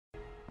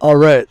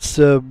Alright,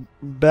 so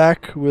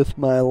back with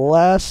my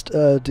last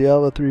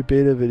Diablo 3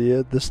 beta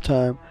video, this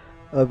time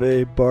of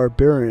a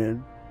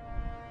Barbarian.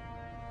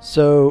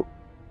 So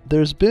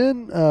there's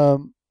been a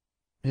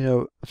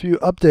few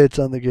updates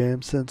on the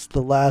game since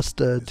the last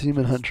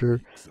Demon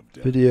Hunter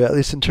video, at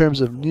least in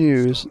terms of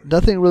news.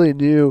 Nothing really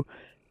new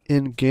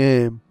in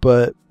game,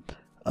 but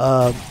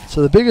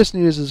so the biggest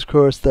news is of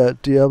course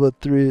that Diablo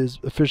 3 is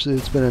officially,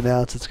 it's been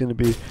announced it's going to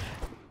be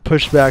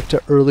pushed back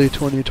to early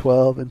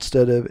 2012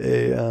 instead of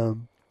a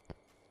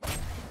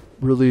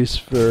release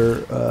for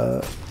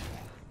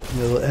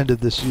the end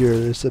of this year.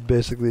 They said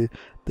basically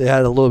they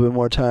had a little bit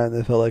more time.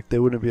 They felt like they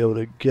wouldn't be able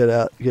to get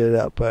it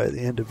out by the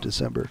end of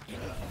December.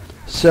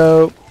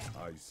 So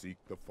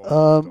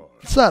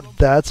it's not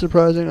that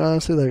surprising,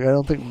 honestly. Like, I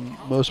don't think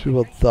most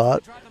people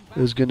thought it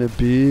was going to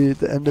be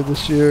the end of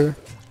this year,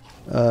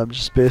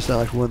 just based on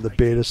like when the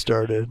beta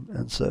started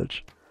and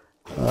such.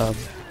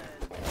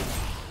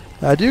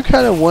 I do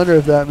kind of wonder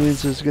if that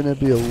means there's going to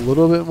be a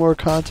little bit more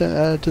content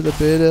added to the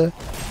beta,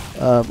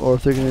 or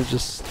if they're going to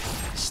just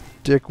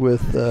stick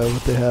with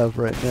what they have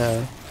right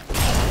now,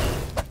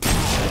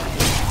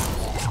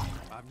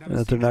 and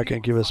that they're not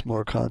going to give us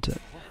more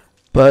content.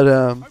 But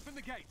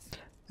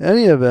in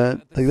any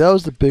event, like, that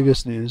was the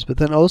biggest news. But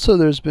then also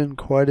there's been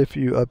quite a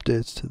few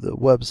updates to the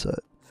website.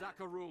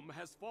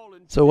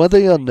 So one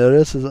thing you'll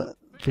notice is that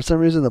for some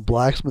reason the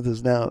blacksmith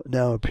is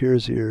now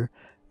appears here,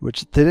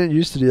 which they didn't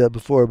used to do that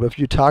before. But if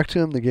you talk to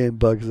him, the game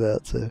bugs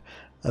out. So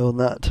I will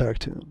not talk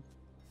to him.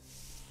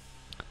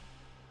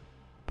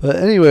 But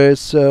anyways,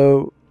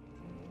 so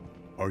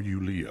are you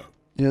Leah?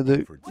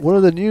 One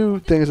of the new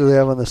things that they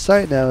have on the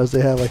site now is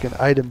they have like an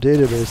item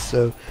database,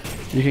 so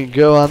you can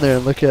go on there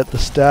and look at the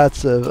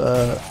stats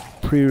of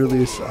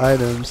pre-release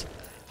items.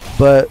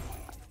 But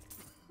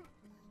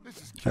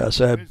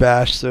so I have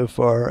bash so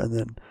far, and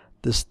then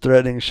this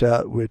threatening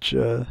shot, which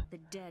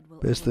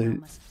basically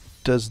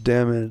does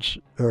damage,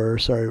 or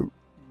sorry,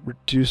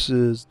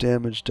 reduces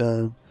damage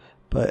done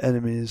by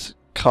enemies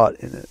caught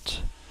in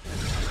it.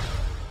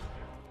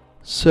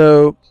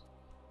 So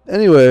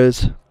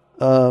anyways,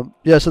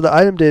 yeah, so the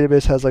item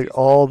database has like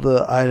all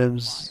the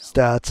items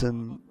stats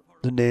and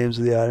the names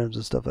of the items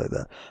and stuff like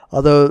that.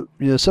 Although,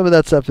 some of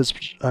that stuff is,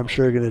 I'm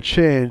sure, going to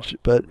change,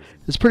 but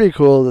it's pretty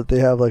cool that they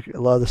have like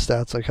a lot of the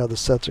stats, like how the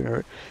sets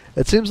are.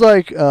 It seems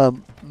like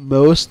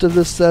most of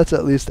the sets,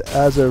 at least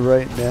as of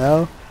right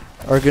now,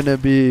 are going to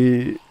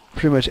be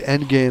pretty much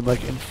end game,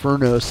 like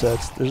Inferno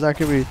sets. There's not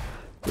going to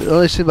be, it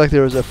only seemed like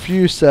there was a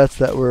few sets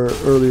that were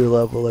earlier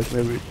level, like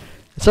maybe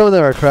some of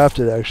them are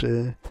crafted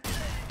actually,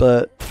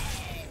 but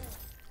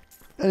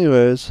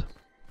anyways,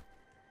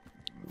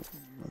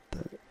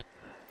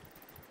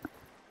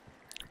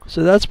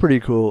 so that's pretty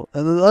cool.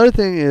 And then the other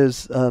thing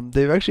is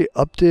they've actually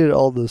updated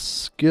all the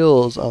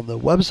skills on the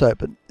website,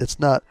 but it's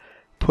not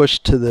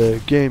pushed to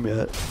the game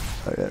yet.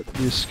 I got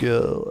new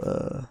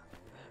skill,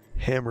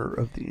 Hammer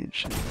of the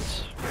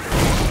Ancients.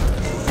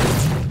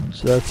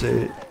 So that's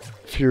a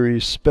Fury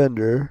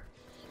Spender.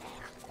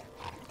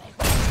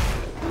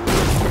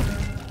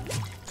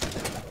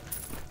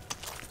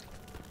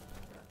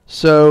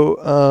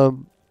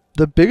 So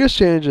the biggest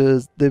change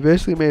is they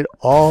basically made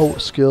all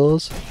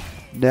skills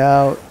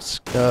now,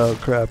 oh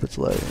crap, it's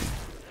lagging.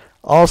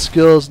 All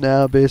skills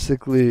now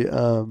basically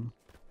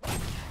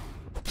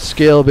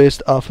scale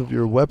based off of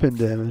your weapon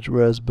damage,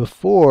 whereas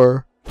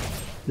before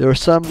there were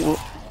some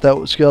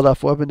that scaled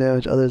off weapon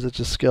damage, others that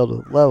just scaled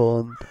with level.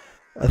 And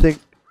I think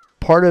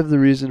part of the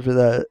reason for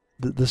that,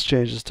 this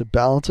change, is to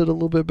balance it a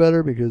little bit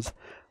better, because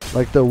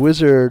like the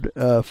wizard,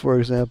 for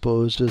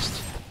example, is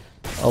just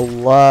a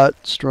lot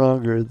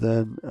stronger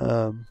than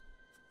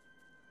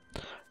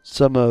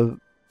some of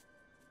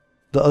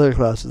the other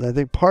classes. I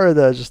think part of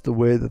that is just the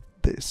way that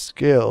they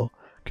scale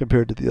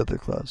compared to the other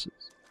classes.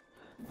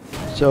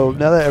 So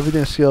now that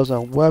everything scales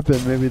on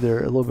weapon, maybe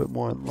they're a little bit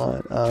more in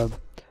line.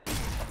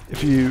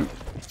 If you've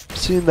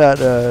seen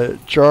that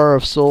Jar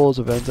of Souls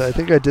event, I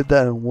think I did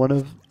that in one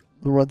of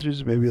the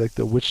run-throughs, maybe like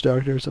the Witch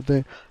Doctor or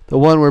something. The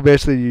one where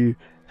basically you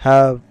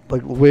have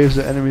like waves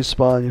of enemies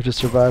spawn, you have to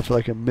survive for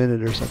like a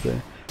minute or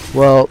something.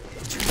 Well,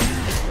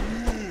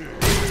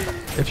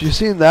 if you've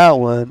seen that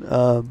one,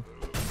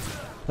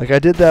 like I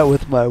did that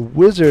with my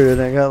wizard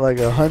and I got like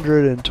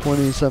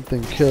 120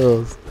 something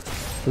kills,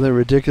 something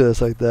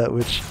ridiculous like that,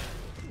 which,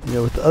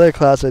 with the other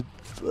class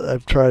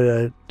I've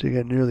tried to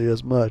get nearly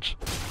as much.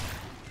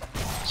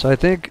 So I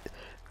think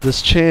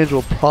this change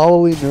will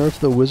probably nerf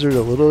the wizard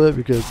a little bit,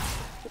 because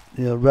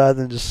rather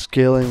than just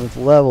scaling with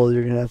level,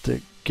 you're gonna have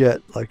to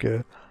get like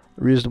a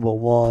reasonable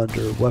wand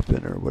or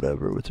weapon or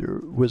whatever with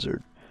your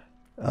wizard.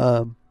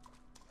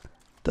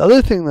 The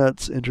other thing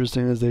that's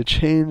interesting is they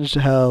changed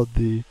how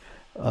the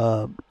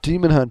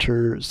Demon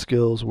Hunter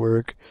skills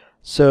work.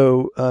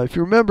 So if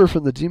you remember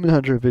from the Demon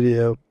Hunter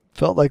video,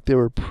 felt like they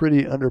were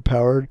pretty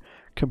underpowered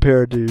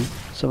compared to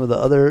some of the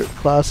other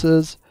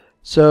classes.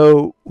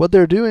 So what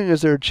they're doing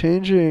is they're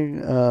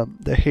changing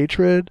the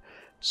hatred,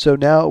 so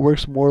now it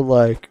works more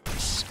like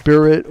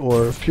spirit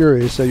or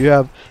fury. So you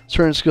have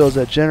certain skills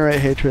that generate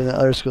hatred and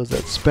other skills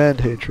that spend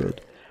hatred.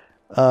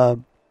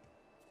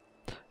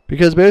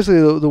 Because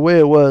basically the way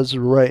it was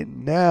right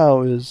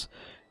now is,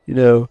 you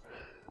know,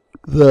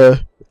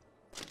 the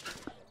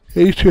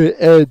hatred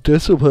and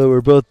discipline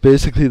were both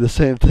basically the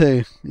same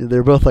thing.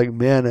 They're both like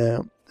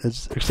mana,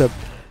 except,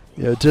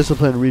 you know,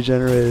 discipline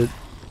regenerated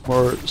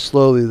more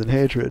slowly than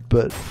hatred,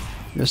 but,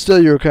 you know,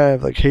 still you were kind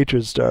of like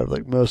hatred starved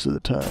like most of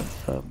the time.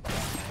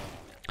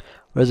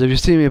 Whereas if you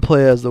see me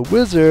play as the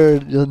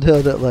wizard, you'll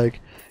know that, like,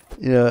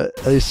 you know,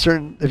 at least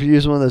certain, if you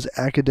use one of those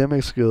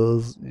academic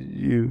skills,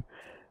 you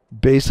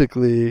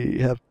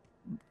basically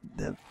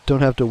don't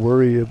have to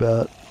worry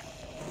about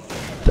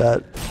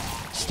that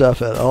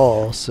stuff at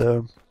all.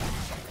 So,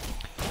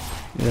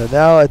 you know,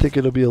 now I think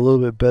it'll be a little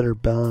bit better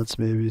balanced,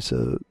 maybe,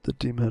 so the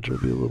Demon Hunter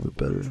will be a little bit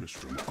better.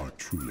 Tristram are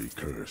truly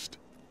cursed.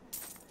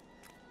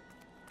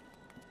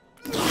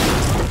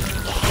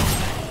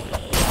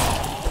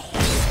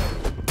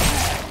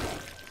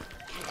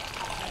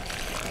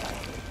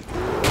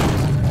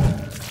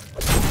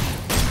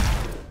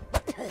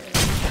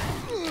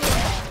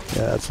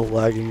 Yeah, it's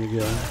lagging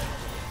again.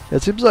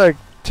 It seems like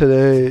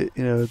today,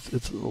 you know,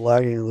 it's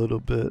lagging a little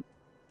bit.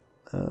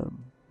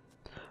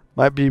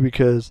 Might be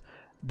because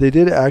they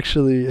did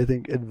actually, I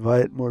think,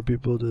 invite more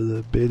people to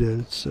the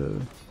beta, so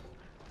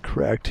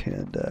cracked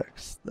hand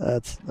axe.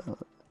 That's not.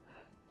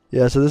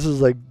 Yeah, so this is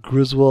like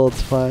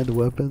Griswold's find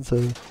weapon, so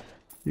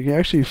you can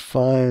actually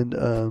find,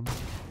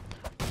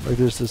 like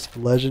there's this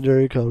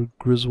legendary called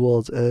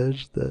Griswold's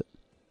Edge that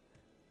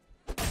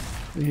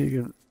you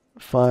can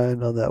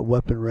find on that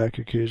weapon rack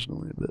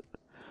occasionally, but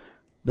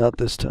not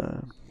this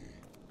time.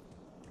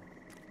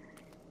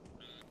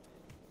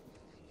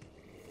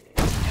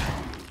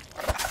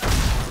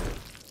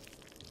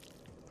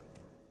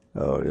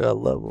 Oh, yeah,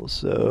 levels.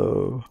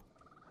 So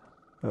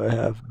I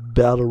have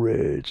Battle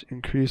Rage,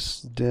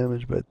 increase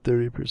damage by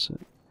 30%,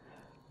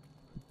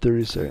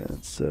 30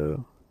 seconds.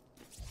 So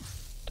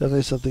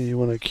definitely something you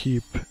want to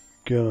keep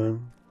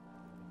going.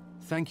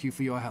 Thank you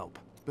for your help,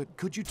 but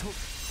could you talk?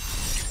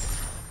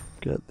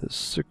 Got this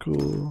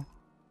sickle.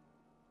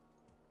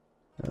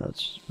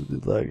 That's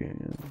really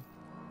lagging.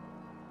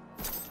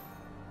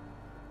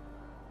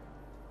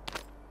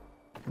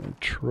 I'm gonna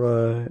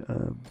try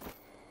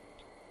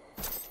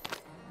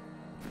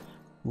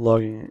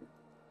logging.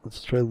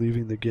 Let's try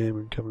leaving the game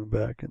and coming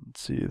back and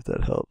see if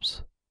that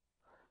helps.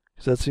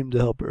 Because that seemed to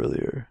help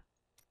earlier.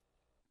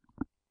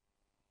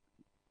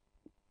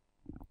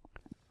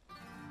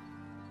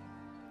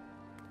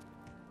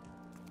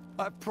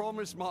 I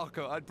promised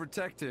Marco I'd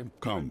protect him.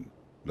 Come,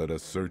 let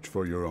us search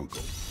for your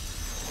uncle.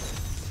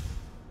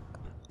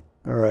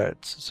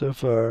 Alright, so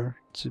far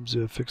it seems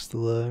to have fixed the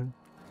lag.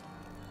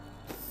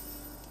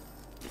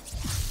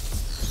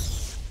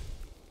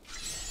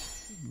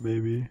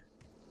 Maybe.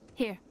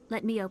 Here,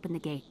 let me open the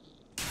gate.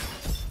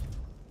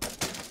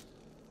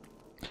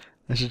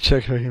 I should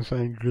check if I can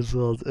find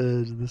Griswold's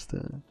Edge this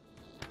time.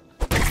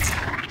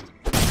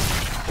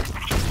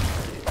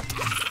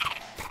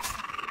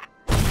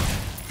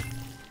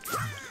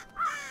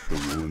 The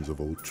ruins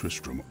of old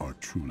Tristram are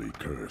truly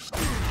cursed.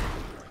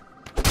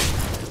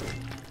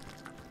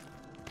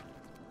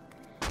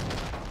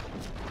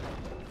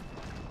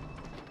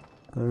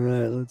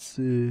 Alright, let's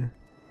see.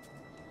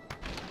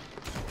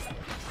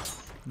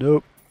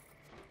 Nope.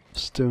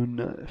 Stone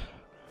knife.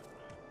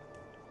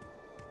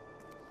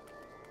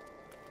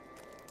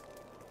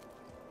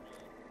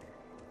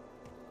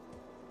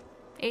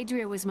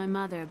 Adria was my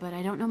mother, but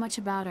I don't know much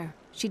about her.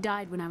 She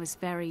died when I was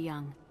very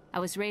young. I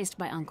was raised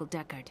by Uncle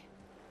Deckard.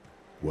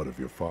 What of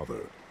your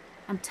father?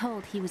 I'm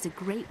told he was a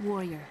great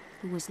warrior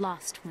who was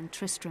lost when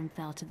Tristram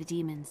fell to the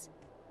demons.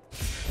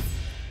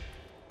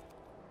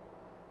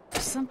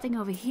 There's something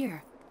over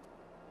here.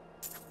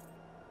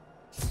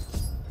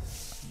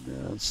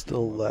 Yeah, it's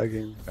still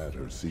lagging. At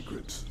her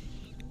secrets.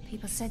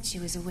 People said she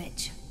was a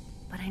witch,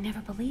 but I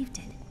never believed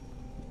it.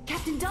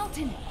 Captain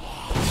Dalton!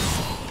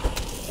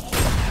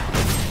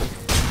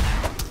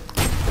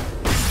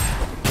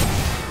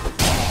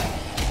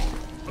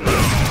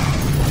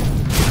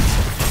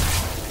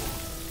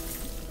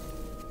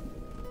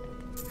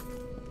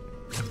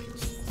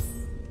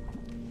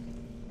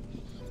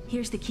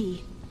 Here's the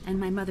key, and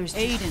my mother's...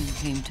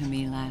 Aiden came to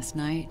me last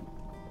night.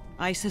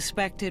 I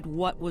suspected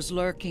what was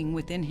lurking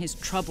within his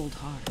troubled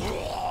heart.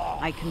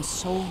 I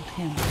consoled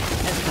him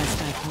as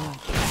best I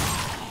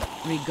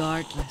could.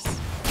 Regardless,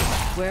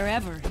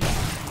 wherever he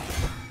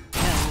is,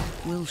 hell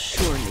will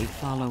surely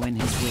follow in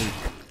his wake.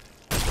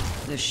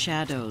 The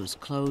shadows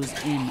closed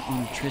in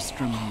on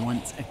Tristram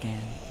once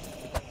again.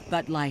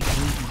 But like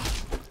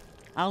Aiden,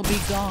 I'll be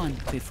gone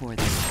before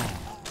they fall.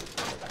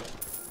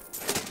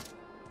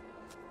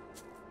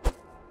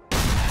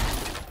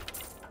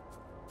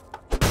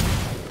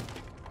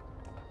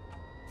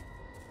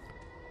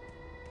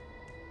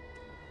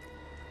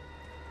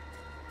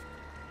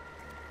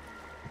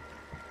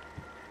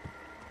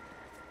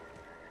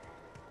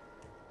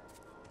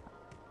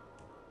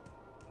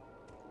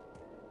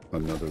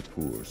 Another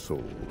poor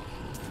soul.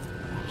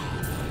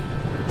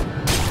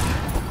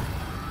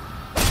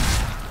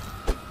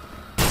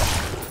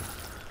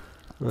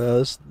 Wow,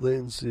 this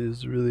latency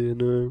is really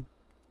annoying.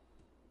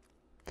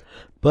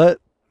 But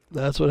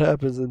that's what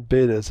happens in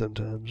beta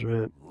sometimes,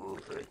 right?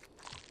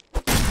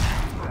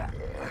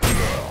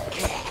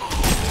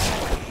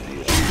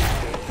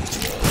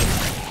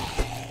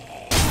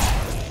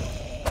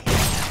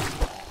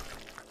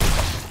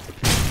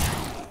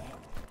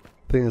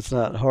 I think it's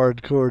not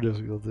hardcore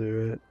difficulty,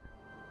 right?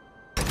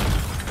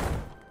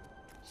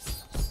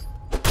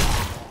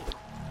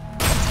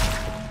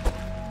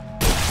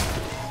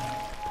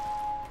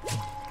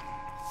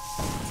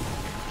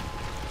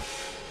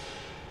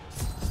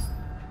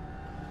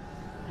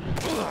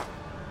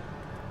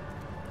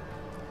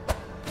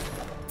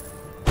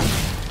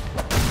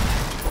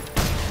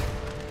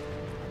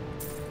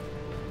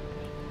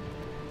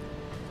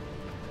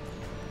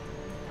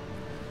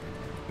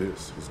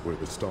 This is where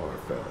the star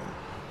fell.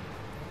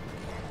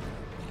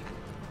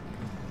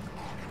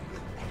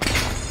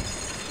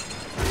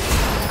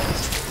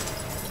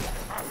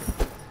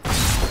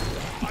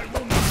 I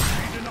will not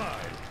be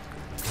denied.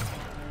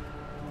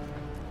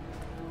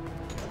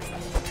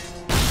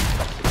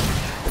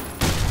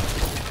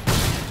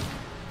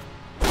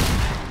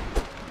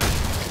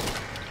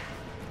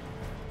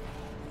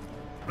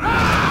 I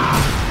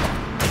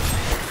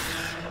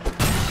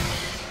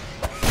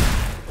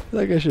feel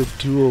like I should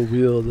dual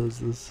wield as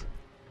this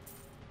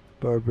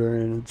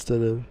Barbarian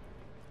instead of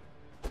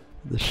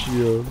the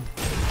shield.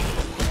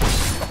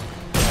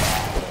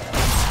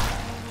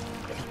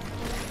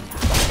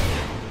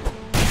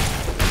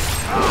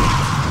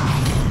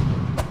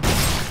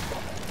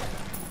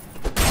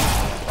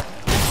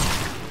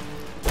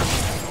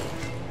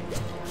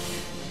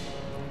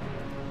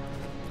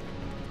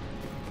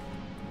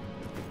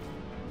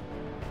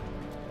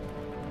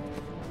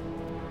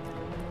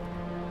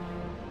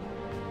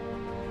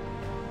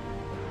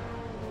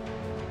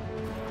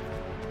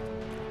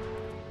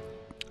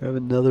 I have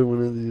another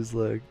one of these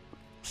like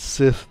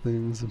Sith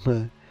things in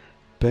my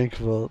bank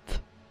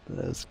vault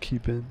that I was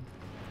keeping.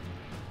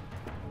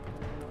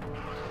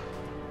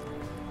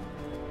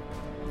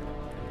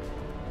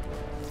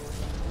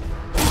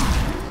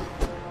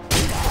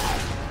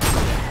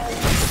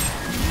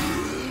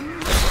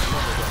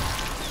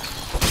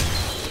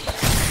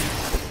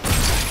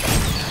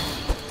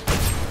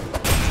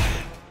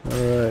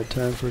 Alright,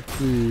 time for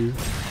cleave.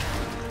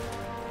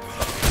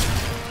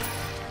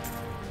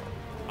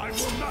 I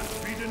will not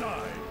be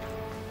denied.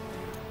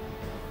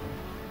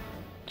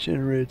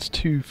 Generates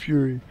 2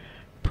 fury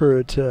per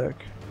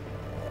attack.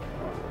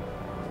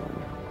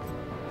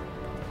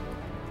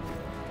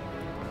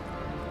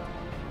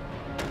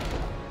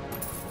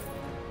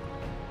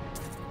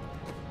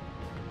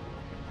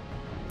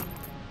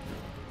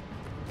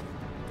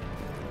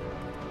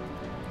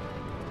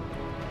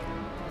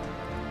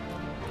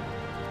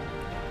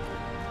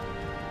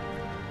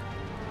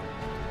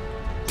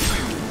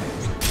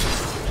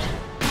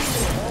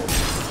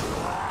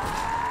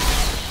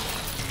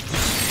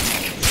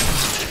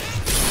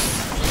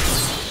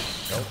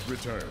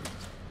 Return.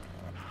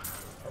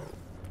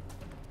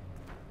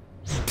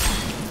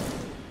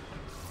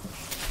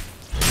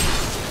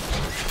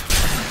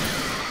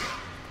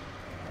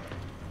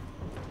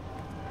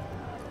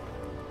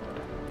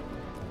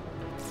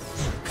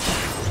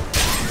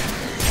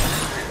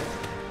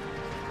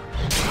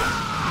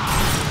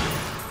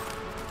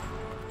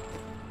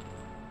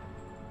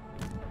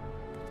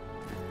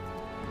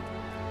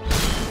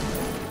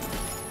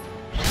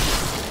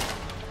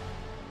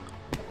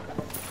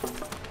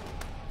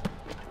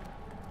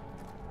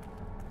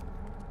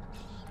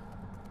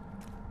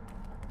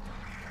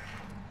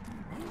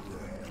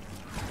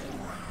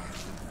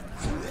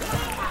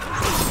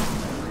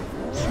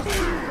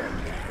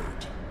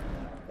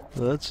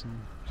 Well, that's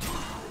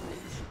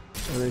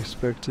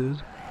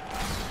unexpected.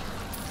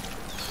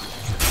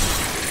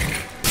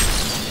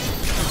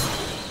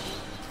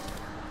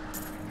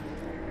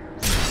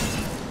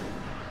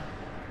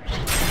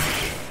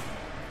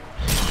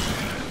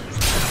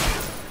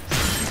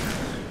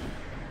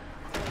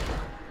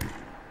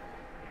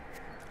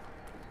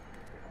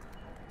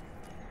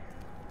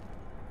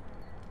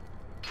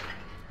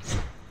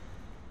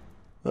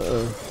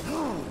 Uh-oh.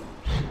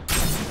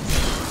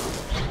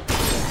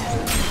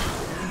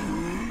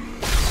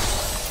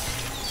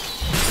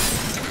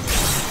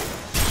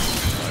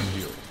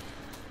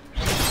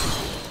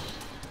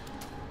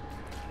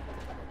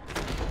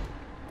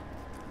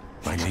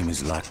 My name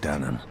is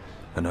Lochdanon,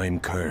 and I'm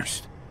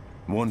cursed.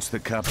 Once the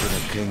captain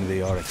of King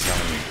the Army,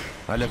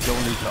 I left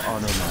only to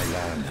honor my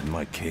land and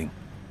my king.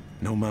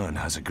 No man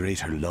has a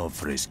greater love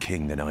for his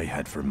king than I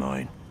had for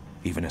mine,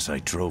 even as I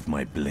drove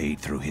my blade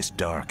through his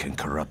dark and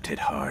corrupted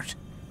heart.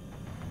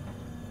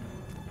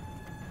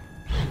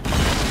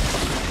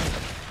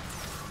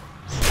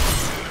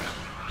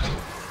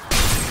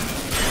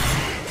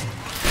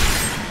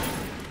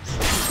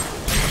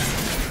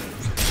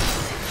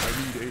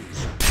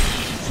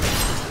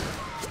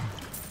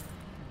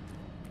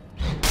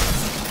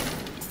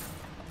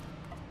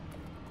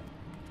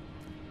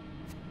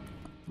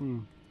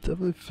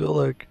 Definitely feel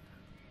like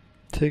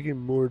taking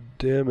more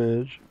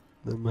damage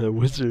than my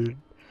wizard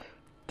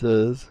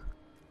does.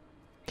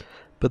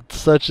 But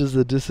such is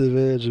the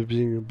disadvantage of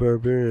being a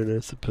barbarian, I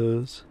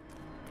suppose.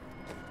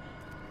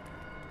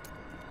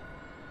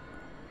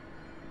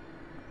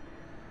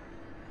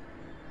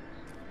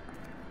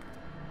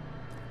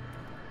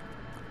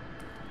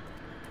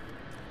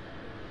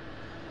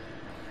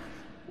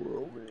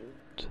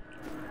 Whirlwind.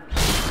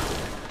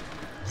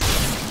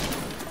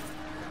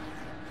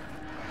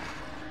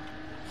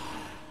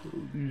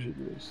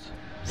 Illusionist.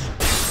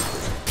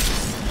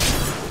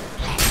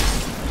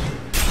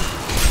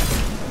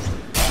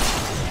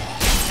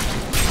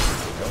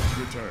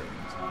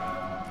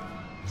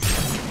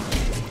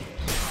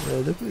 Yeah,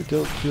 I definitely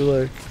don't feel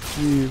like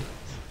cleave.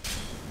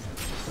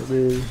 I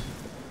mean,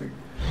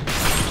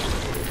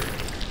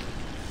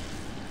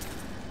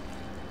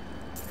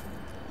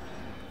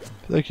 I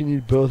feel like you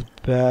need both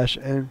bash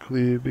and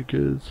cleave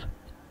because,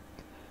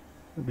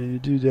 I mean, you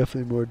do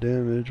definitely more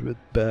damage with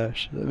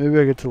bash. Maybe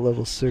I get to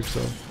level 6,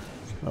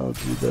 I'll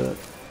do that.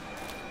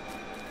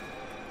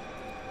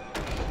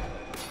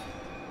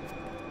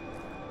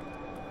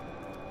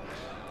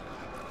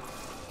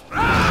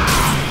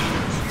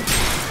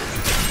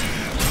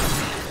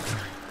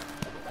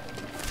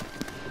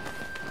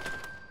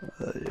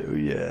 Oh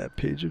yeah,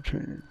 page of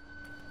training.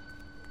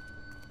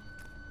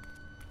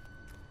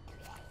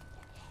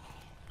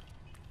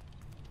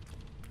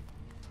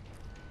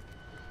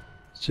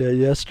 So yeah,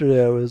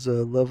 yesterday I was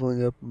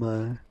leveling up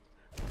my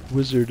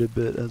wizard a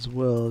bit as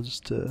well,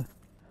 just to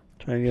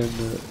try and get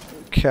him to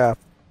cap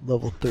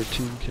level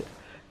 13.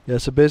 Yeah,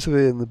 so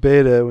basically in the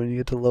beta, when you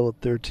get to level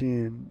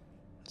 13,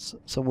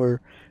 somewhere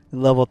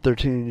in level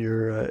 13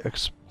 your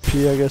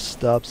XP, I guess,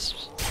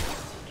 stops.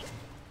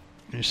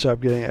 You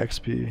stop getting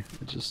XP.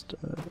 It just,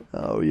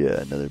 oh yeah,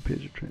 another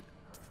page of training.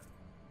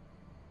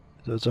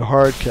 So it's a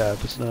hard cap,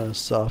 it's not a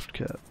soft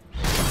cap.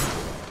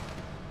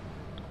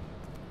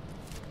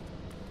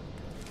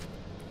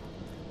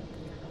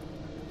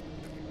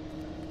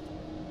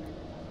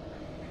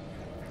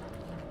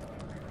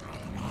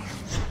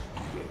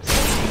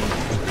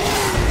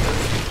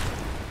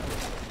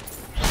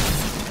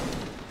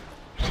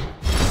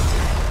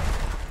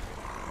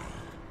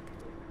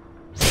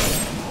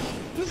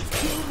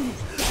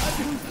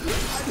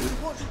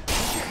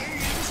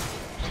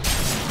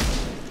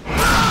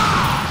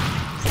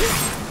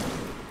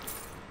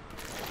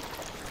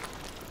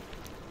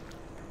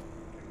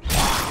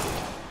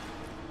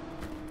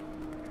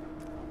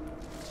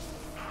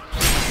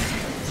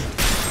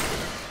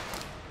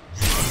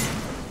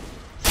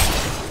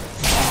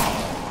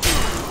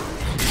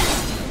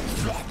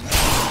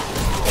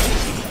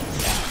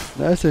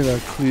 Nice thing about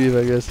cleave,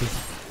 I guess, is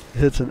it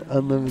hits an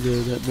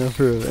unlimited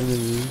number of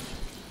enemies.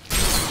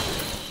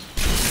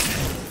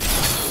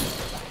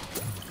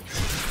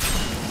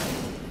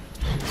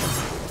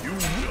 You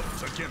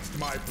wilt against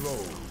my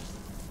blows.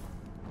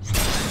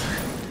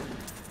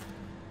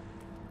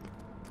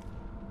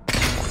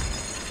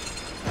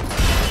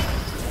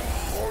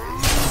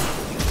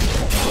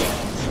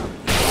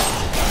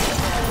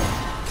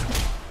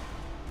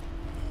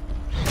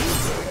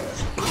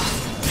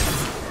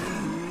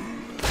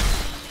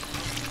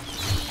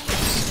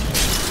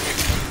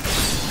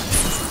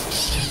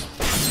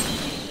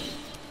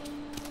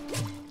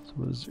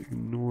 What does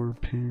ignore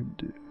pain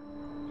do?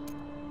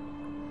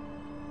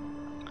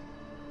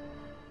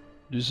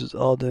 Reduces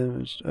all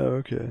damage. Oh,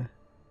 okay.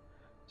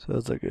 So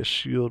it's like a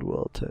shield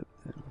wall type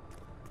thing.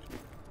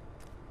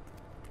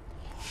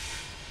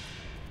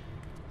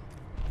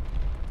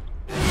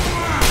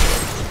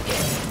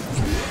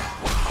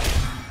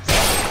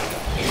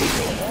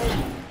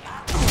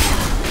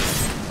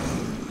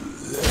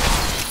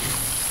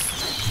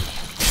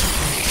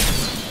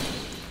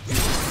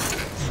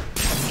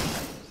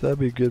 That'd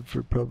be good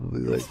for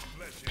probably like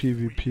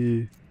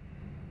PvP.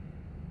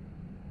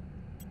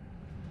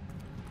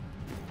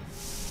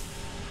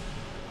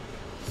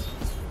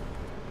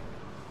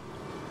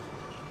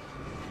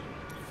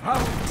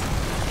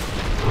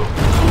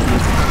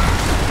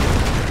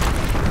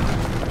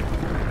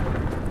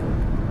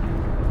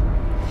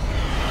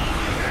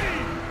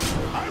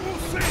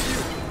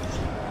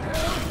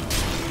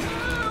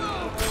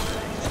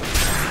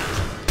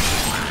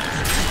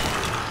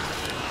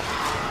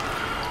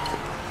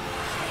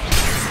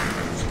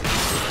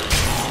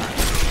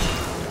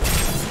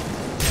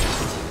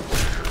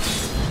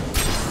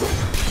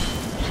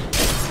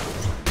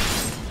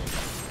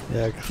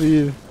 Yeah,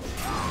 cleave,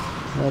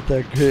 not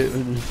that great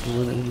when it's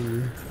one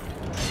emperor.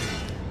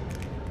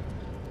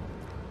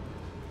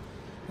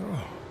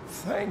 Oh,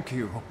 thank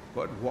you.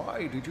 But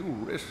why did you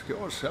risk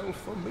yourself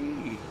for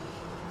me?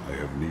 I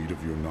have need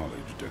of your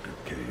knowledge,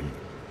 Deckard Cain.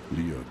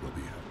 Leah will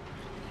be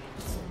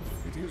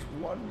helped. It is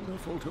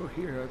wonderful to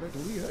hear that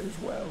Leah is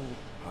well.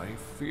 I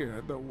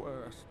feared the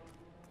worst.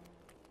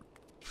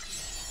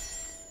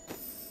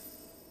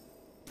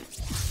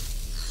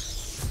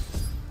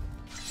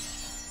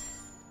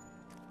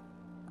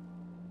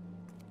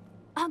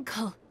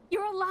 Uncle,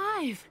 you're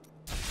alive!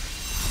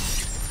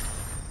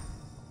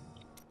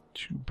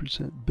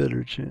 2%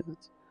 better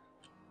chance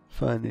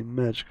finding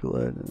magical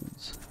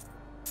items.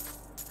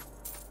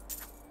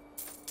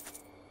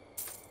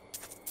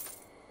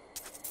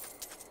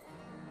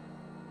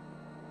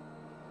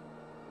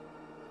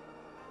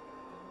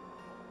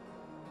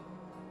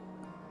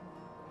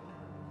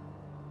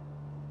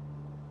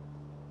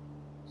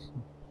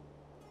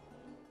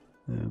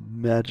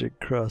 Magic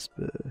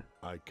crossbow.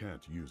 I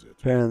can't use it.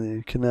 Apparently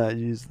you cannot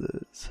use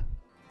this.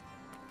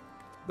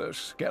 The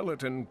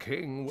Skeleton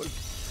King was...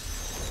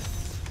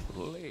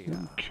 Leia,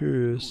 I'm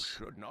curious.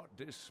 you should not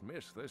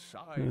dismiss the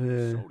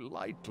signs so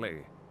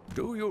lightly.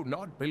 Do you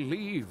not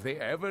believe the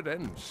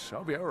evidence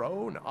of your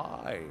own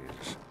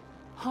eyes?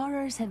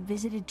 Horrors have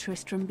visited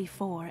Tristram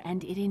before,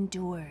 and it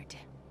endured.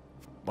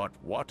 But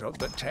what of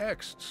the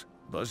texts?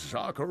 The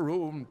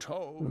Zakharum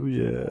told,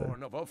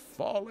 born of a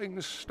falling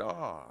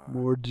star.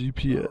 More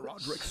DPS.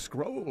 Roderick's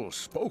scroll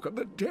spoke of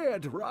the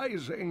dead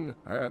rising,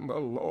 and the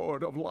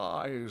Lord of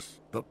Lies.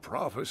 The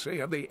prophecy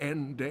of the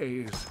end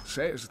days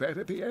says that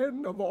at the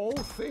end of all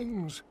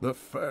things, the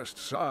first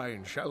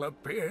sign shall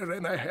appear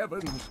in the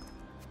heavens.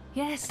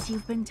 Yes,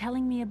 you've been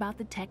telling me about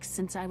the text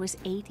since I was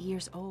 8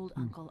 years old,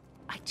 Uncle.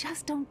 I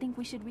just don't think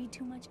we should read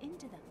too much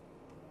into them.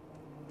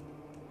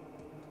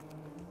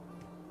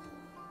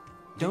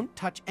 Don't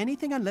touch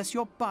anything unless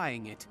you're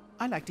buying it.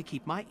 I like to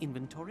keep my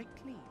inventory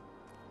clean.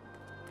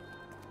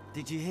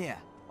 Did you hear?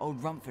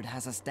 Old Rumford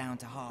has us down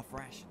to half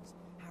rations.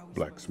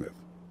 Blacksmith.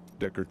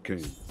 Deckard Cain.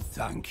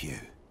 Thank you.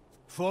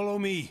 Follow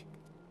me.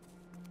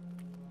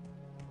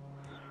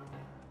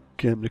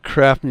 Get him to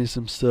craft me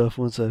some stuff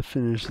once I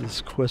finish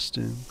this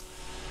questing.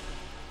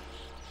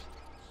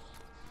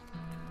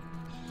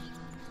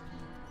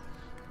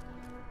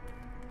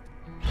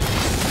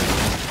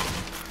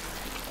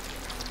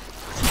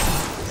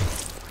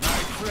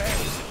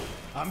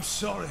 I'm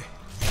sorry.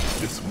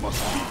 This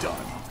must be done.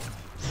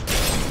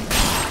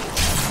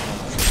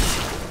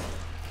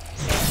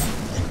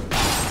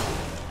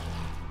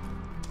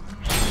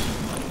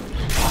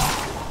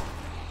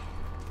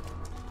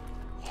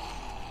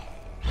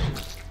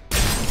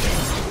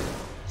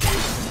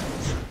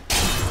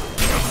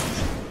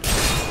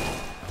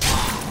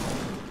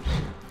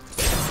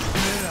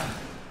 Mira,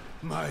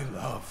 my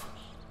love,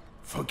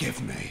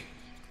 forgive me.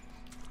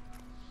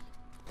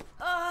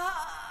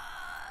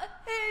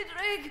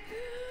 Hedrick,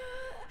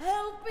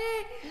 help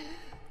me!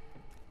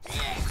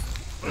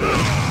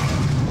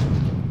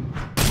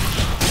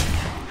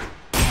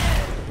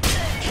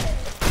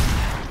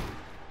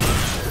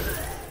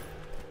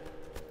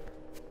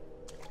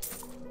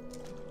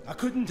 I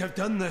couldn't have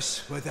done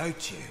this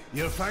without you.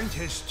 You'll find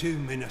his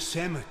tomb in a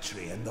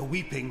cemetery in the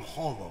Weeping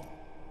Hollow.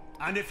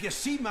 And if you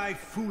see my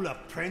fool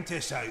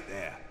apprentice out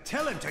there,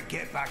 tell him to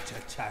get back to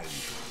town.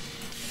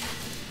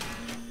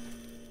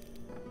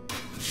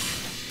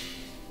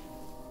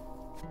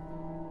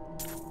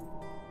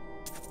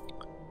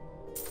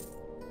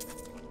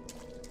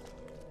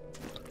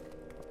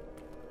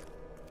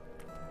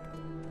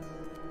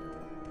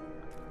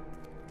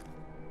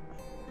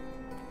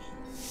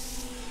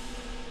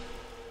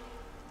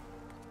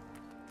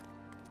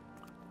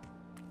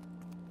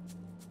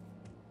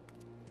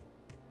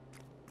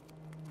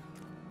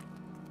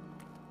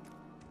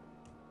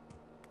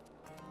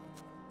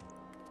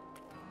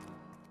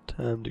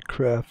 Time to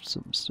craft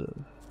some stuff.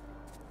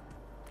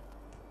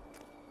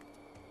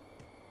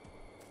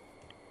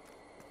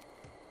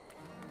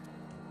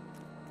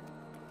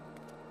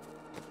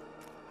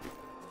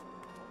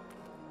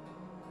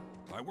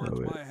 I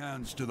worked my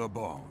hands to the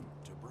bone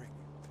to bring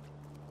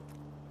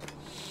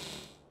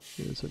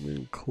you. Yes, I'm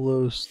getting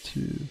close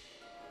to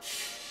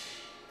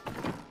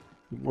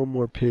one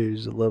more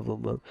page to level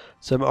them up.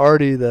 So I'm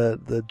already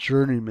the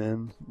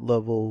journeyman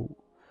level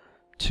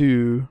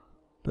 2,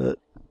 but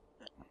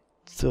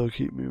still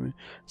keep moving.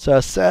 So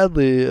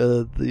sadly,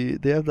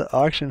 they have the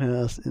auction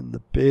house in the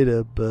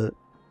beta, but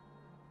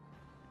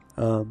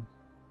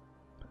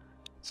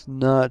it's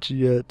not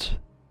yet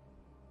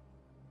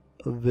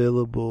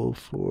available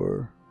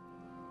for.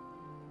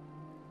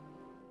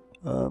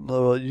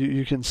 Well,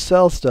 you can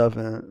sell stuff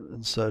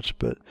and such,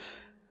 but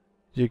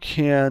you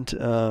can't.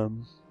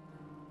 You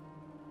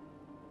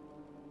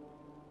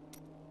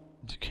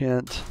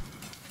can't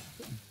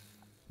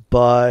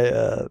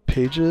buy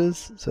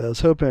pages, so I was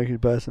hoping I could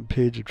buy some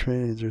page of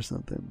trainings or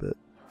something, but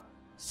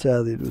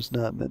sadly it was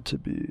not meant to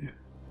be.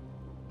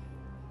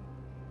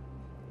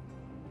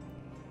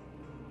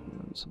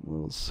 Some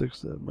level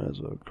 6 that I might as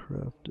well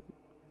craft it.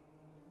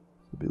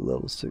 It'll be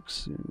level 6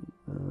 soon.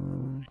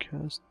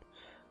 Cast.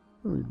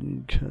 I only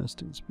need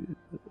casting speed,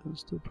 but it'll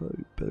still probably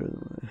be better than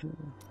what I have.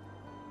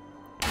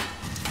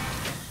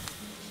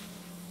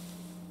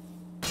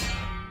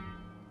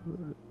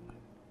 Right.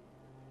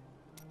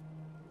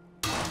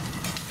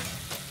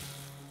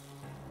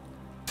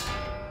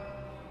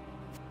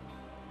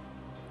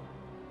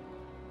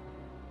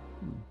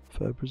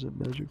 5%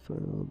 magic fire,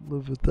 I'll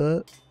live with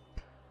that.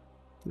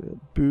 We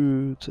have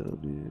boots, I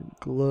don't need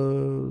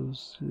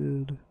gloves,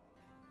 good.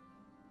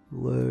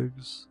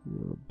 Legs,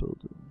 I'll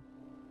build them.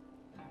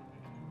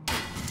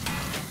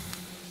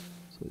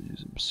 So I'll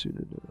use them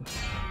soon enough.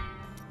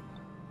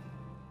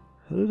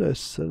 How did I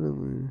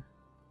suddenly...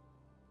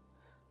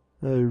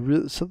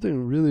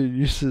 something really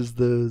uses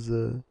those,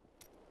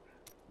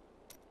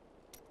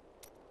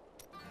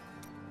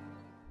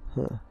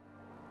 huh.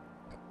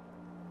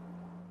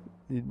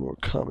 Need more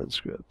common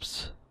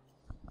scripts.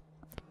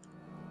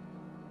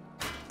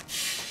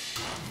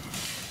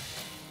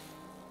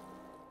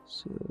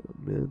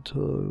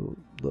 mantle,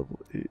 level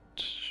 8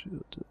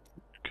 shield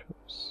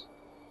cups.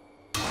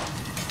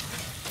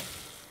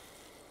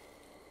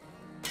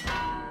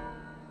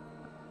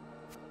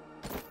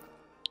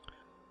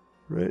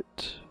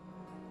 Right.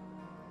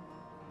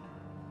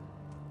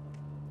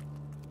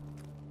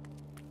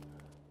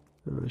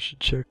 And I should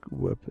check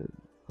weapon.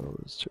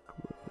 Always check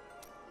weapon.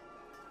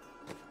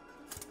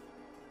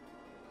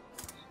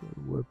 So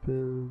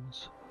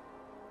weapons.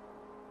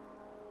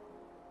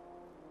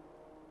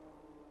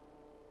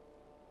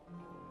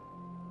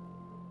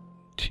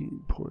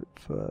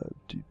 .5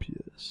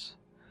 DPS.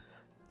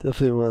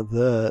 Definitely want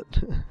that.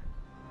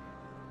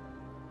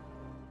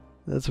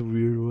 That's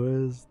weird.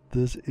 Why is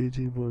this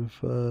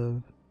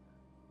 18.5?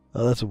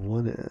 Oh, that's a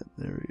one hand.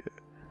 There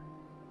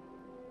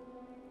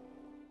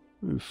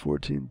we go.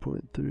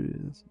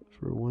 14.3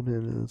 for one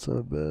hand. That's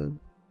not bad.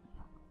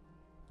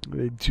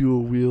 A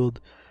dual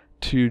wield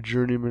 2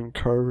 journeyman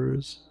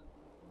carvers.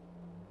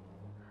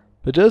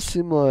 But it does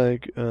seem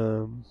like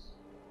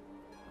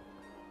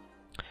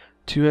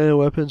two-handed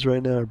weapons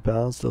right now are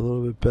balanced a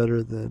little bit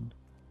better than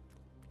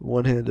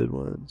one-handed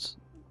ones.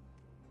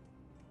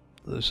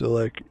 So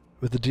like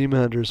with the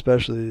Demon Hunter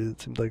especially, it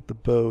seemed like the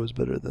bow is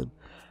better than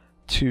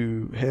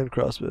 2 hand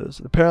crossbows.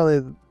 And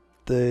apparently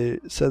they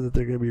said that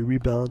they're going to be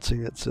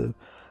rebalancing it so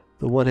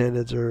the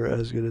one-handeds are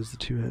as good as the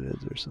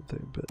two-handeds or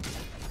something. But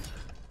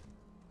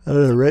I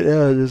don't know, right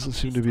now it doesn't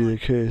seem to be the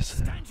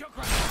case.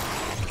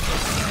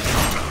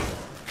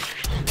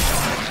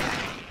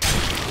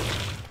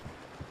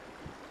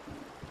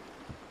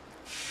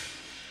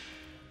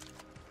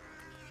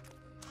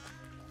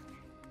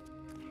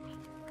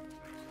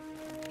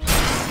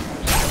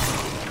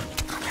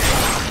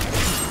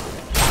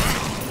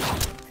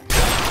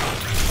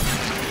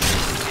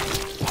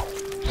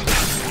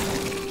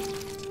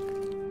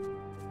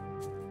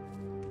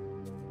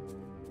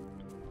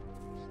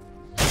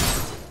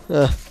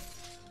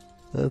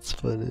 That's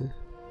funny.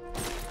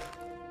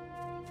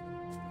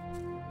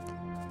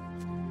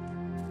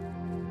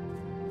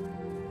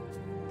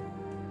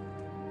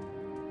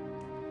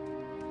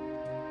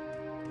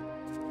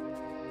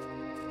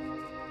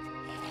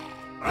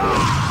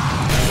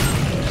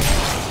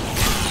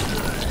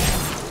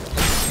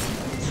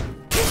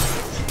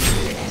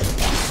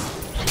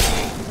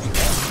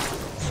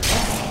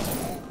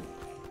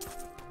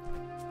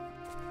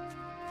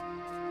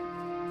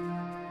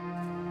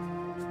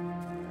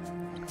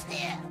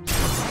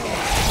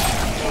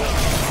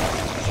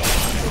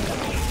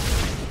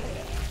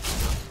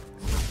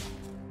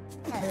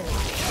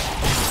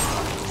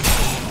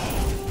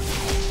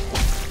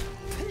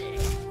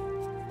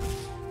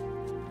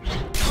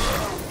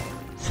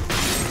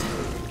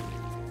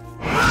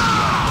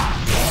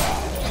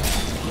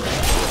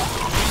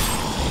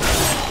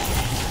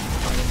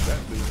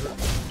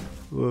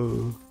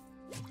 Whoa.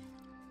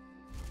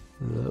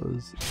 That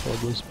was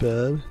almost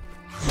bad.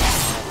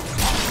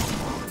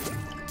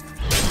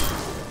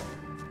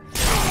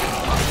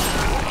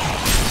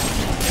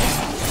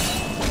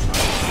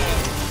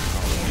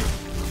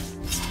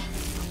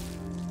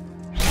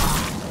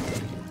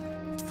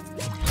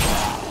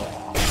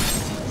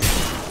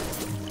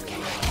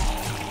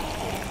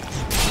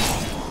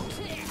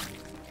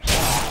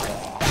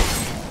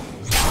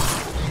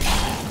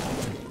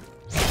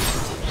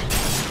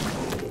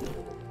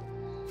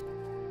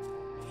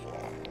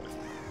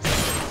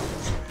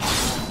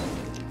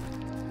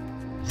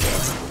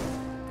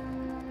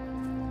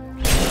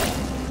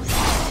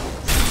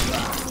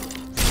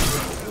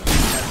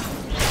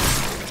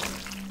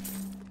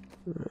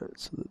 Alright,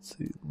 so let's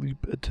see.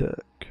 Leap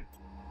attack.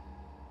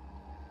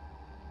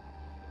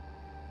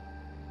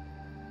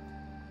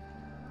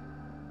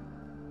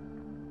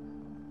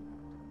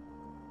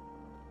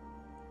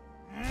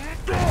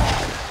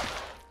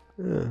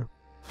 Yeah.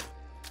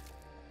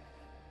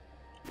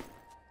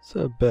 It's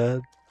not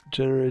bad.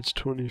 Generates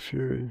 20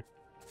 fury.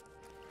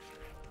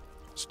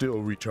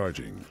 Still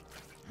recharging.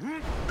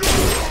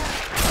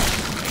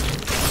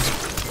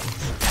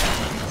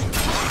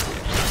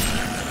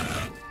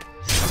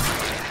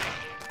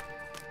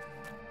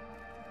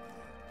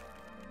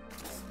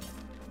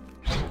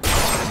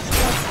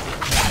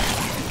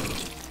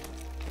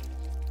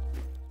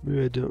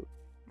 Maybe I don't.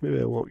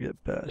 Maybe I won't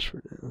get bash for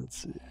now. Let's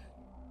see.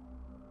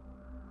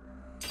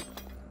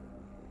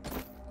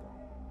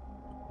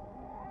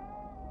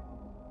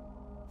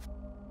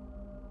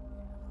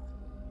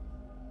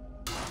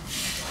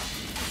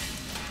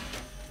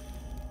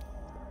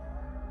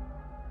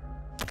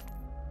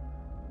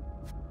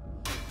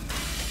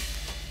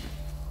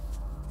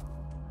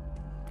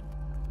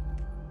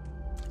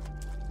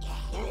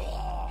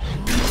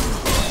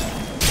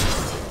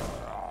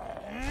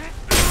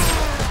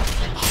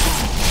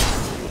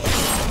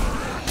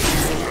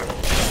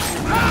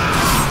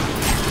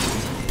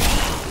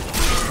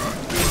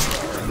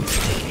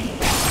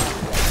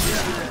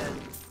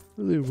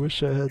 Really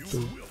wish I had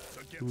the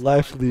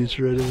life leech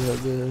ready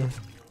right now.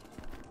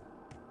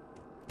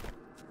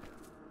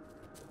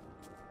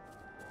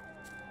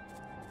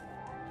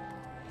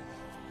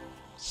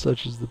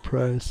 Such is the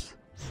price.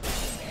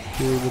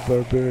 Being the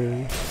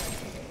Barbarian.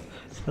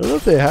 I don't know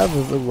if they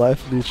have a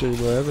life leech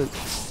anymore. I haven't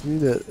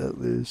seen it,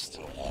 at least.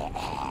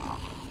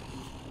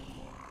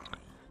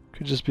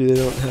 Could just be they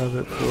don't have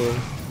it for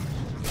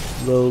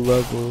low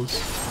levels.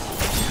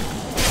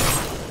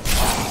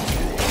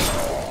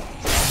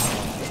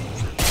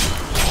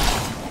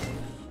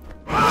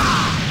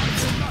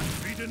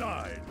 Be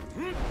denied.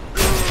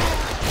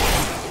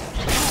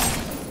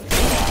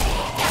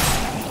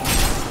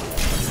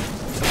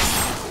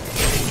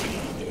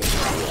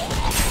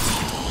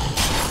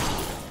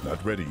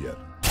 Not ready yet.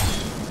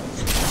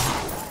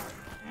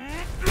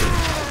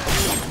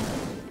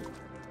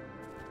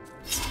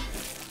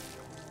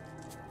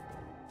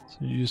 It's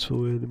a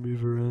useful way to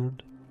move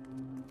around.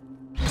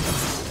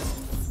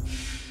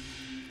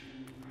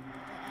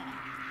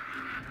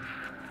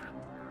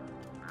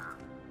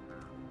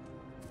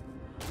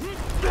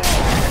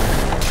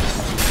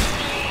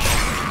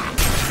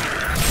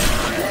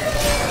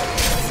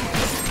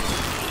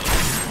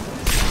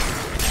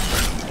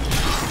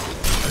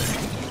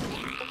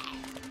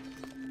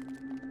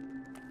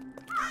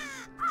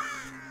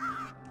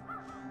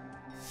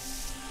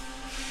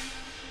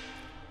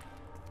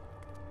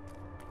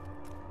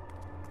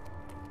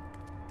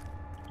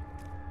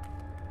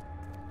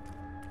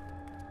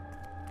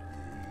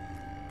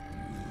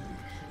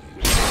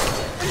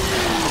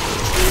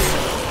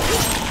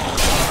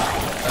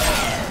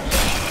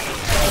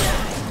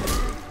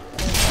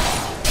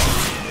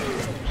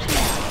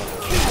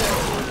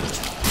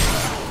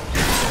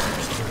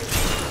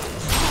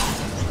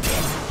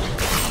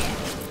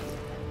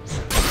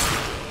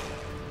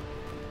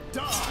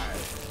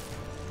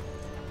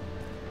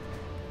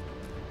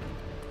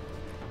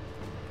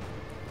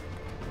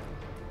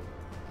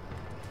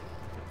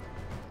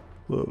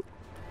 Whoa.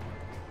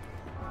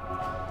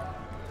 I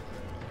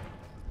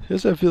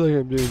guess I feel like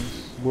I'm doing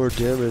more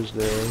damage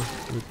there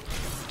with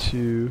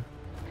 2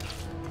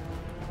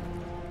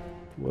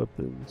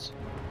 weapons.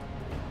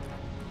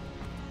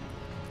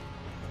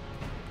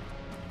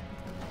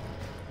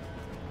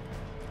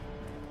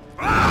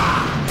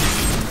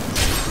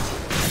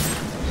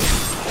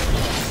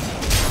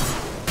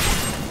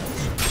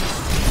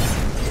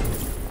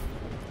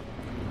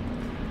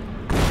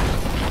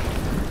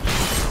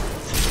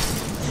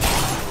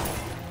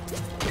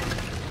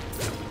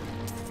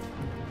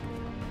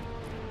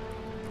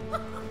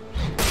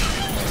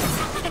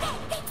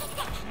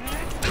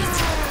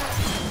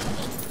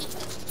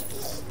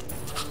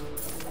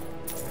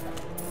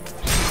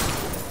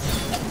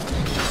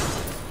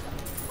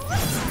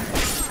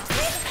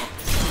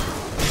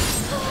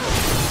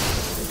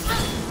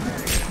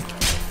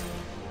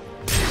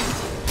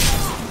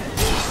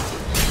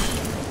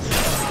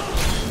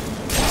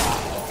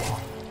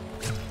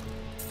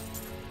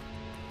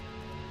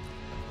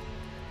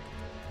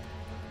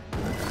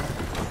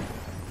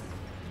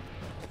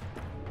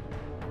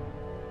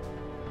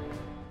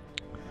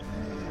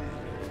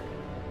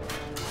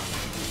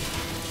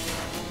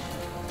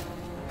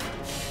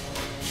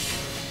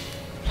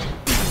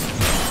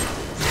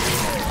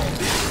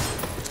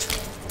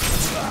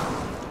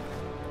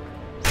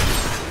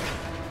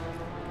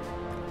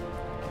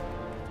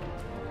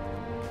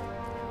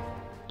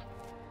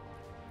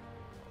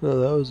 Oh,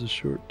 that was a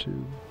short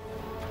tube.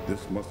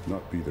 This must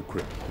not be the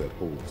crypt that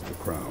holds the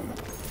crown.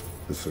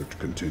 The search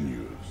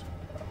continues.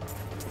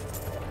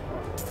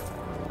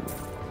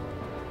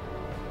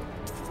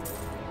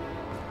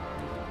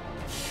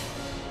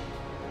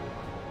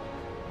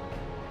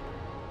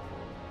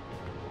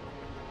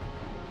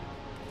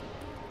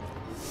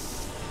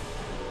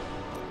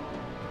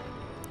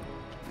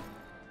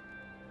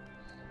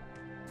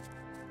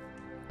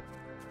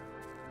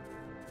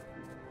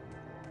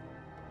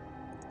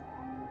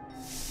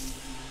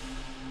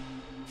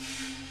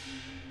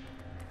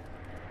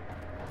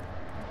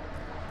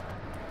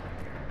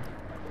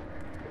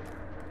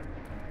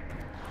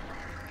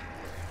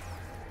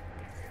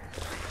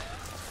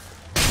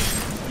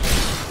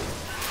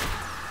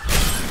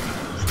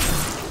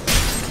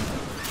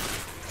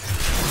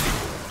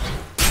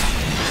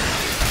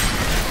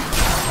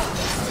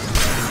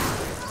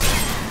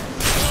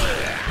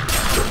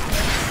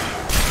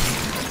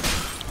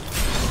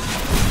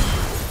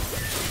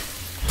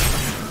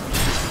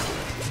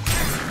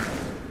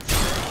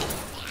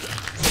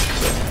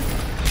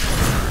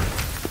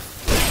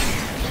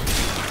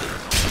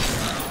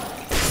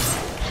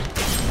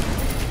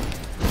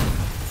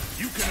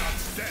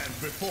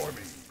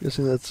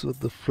 Guessing that's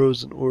what the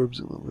frozen orb's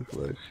gonna look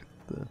like.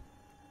 The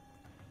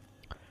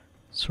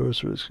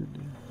sorcerer's can do.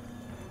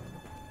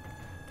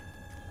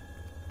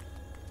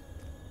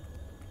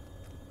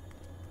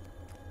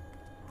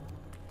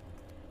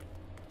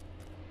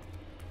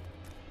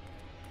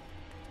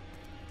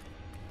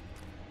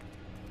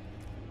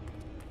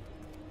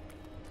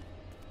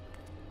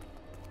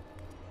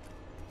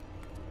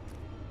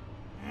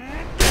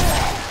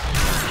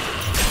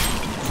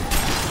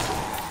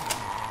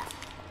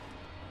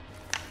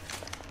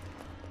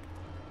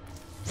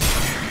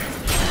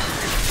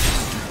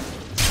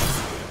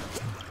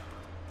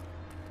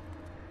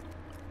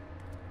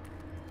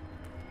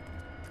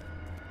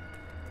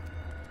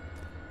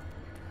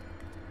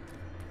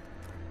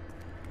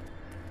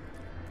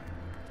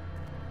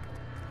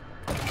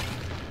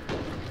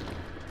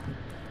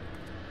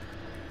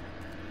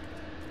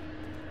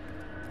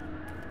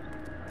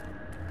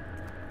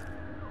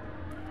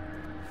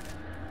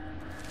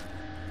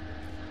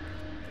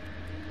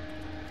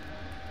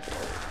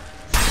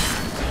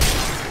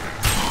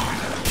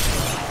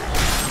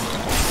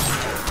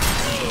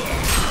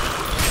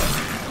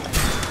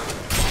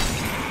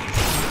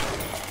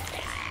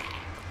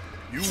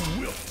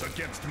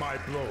 my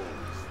blows.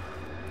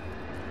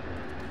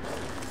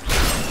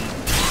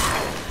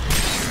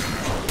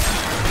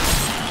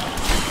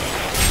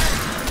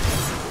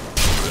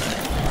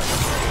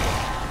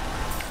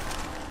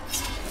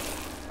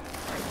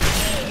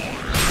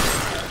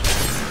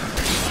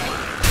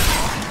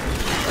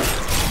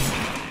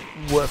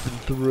 Weapon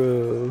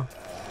throw.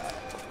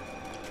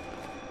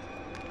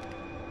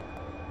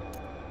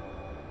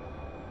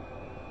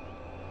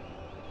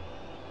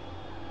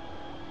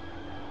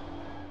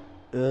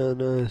 Yeah,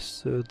 nice.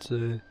 So it's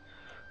a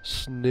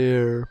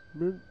snare.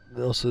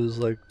 It also is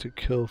like to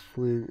kill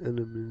fleeing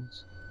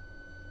enemies.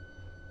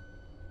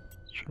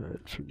 Let's try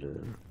it for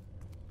now.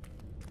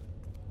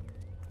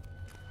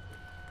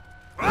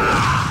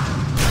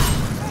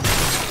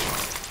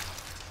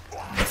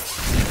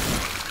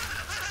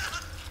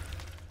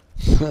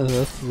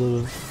 That's a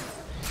little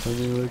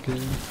funny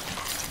looking.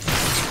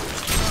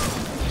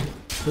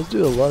 Does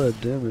do a lot of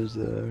damage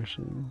there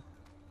actually.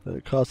 But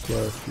it costs a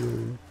lot of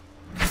fury.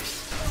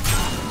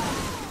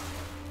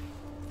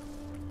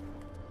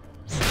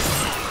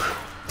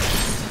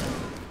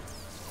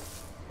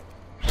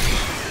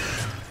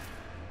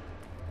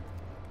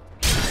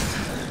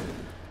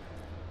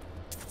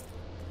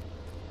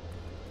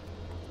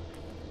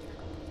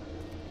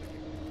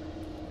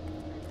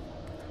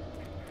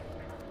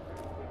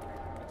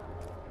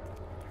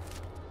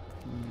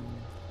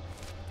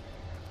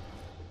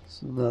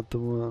 This is not the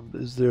one.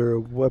 Is there a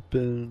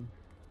weapon?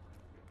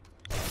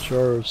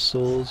 Jar of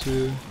souls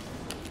here?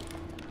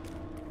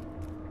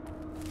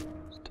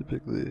 It's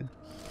typically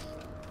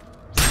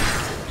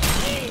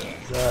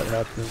that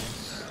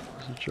happens.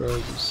 There's a jar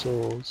of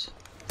souls.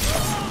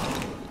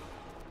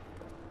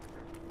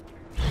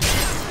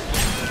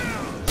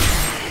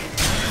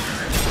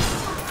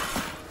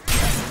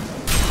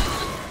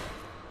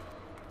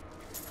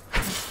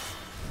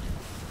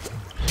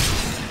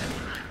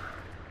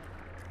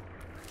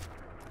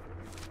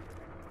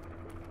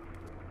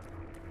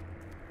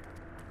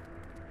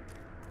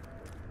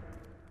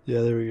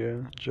 Yeah, there we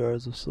go.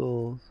 Jars of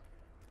souls.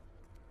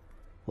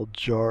 Well,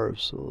 jar of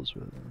souls,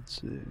 rather.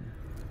 Let's see. I'm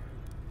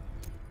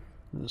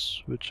gonna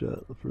switch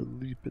out for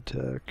leap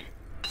attack.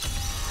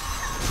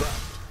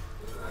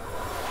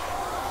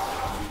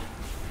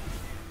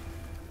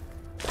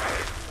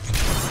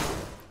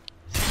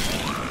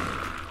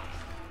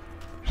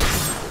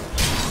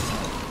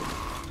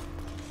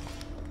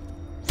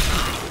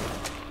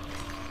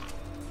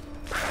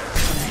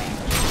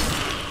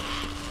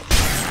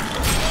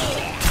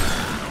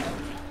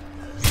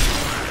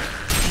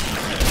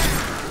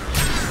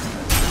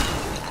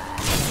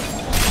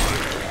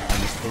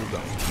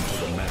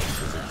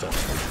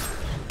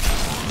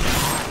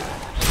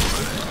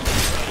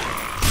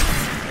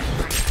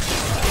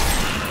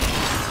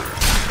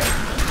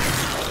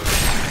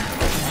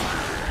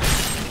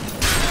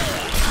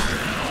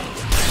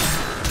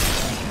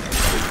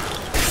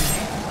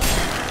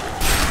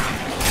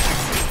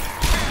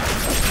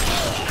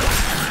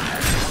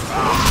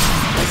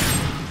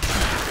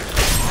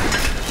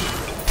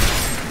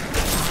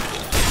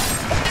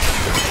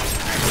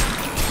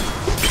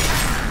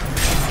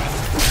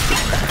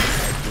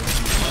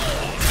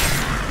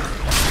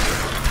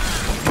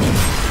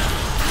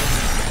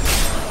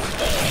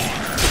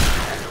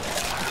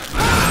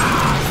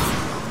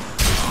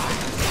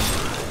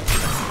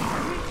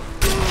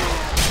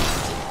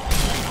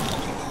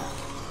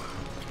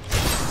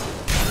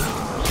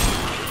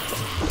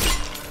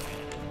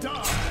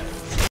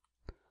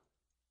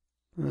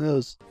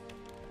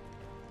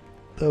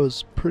 That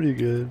was pretty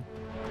good.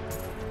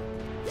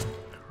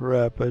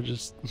 Crap, I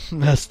just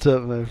messed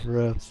up my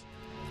reps.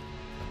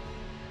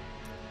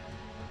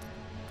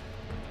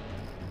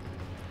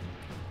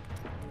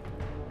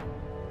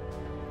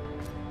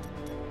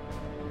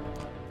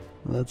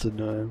 That's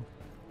annoying.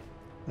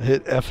 I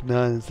hit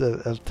F9 instead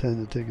of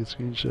F10 to take a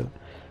screenshot.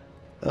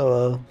 Oh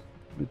well,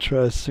 let me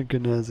try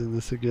synchronizing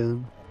this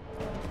again.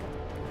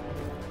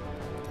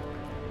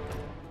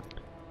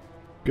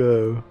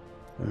 Go.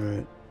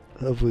 Alright.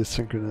 Hopefully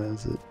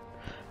synchronize it.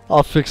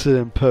 I'll fix it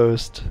in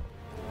post.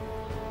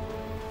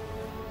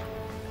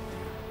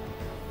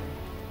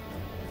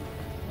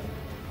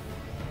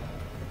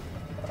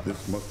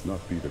 This must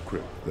not be the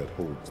crypt that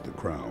holds the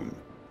crown.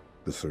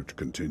 The search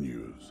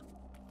continues.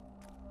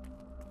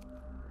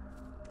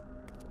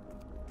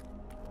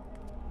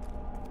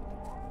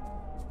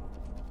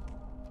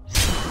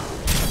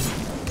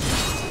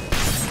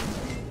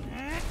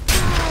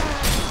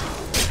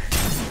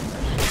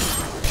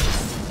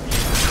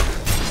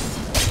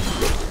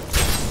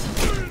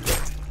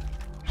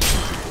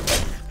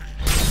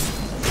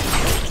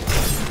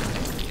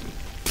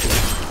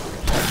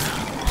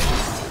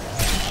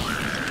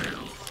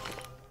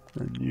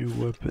 A new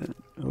weapon.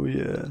 Oh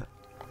yeah.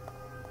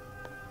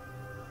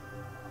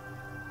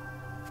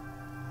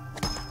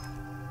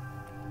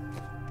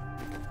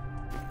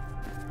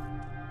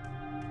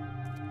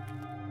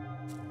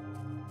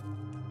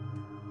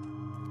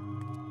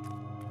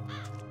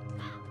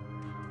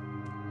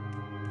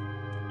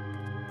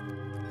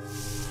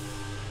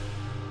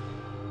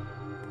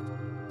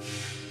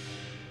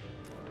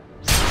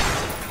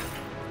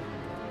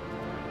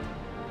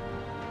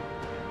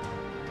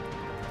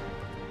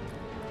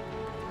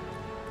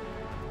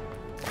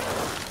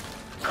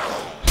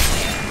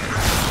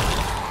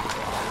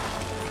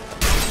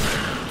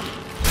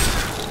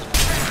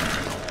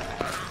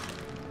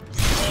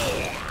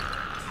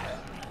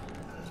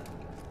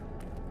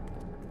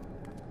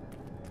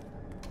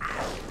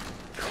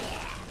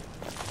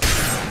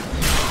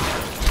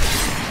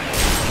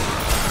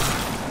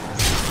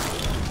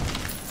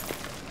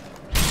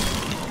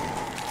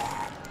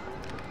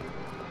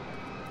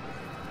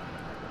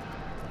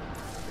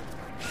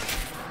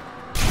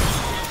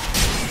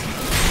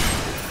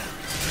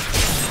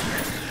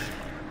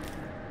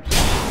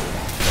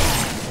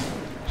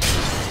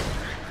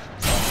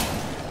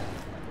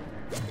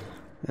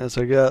 And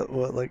so I got,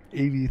 what, like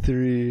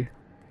 83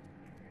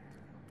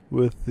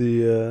 with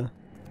the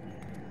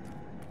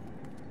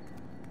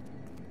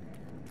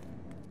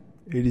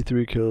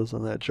 83 kills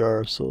on that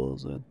Jar of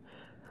Souls. And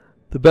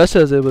the best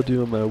I was able to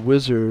do on my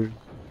wizard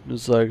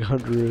was like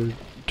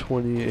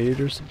 128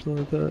 or something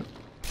like that.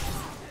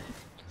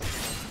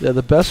 Yeah,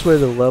 the best way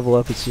to level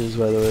up, it seems,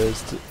 by the way,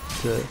 is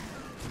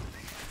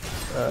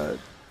to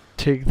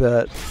take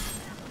that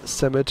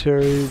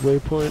cemetery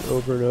waypoint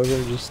over and over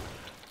and just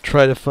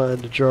try to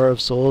find a Jar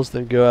of Souls,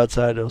 then go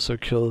outside and also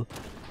kill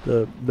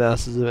the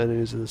masses of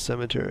enemies in the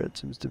cemetery. It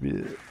seems to be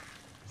the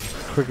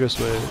quickest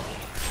way.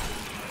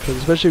 Because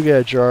especially if you get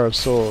a Jar of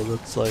Souls,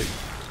 it's like,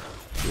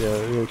 you know,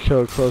 you're going to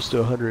kill close to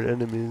 100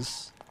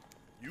 enemies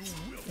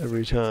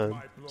every time.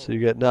 So you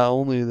get not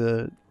only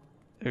the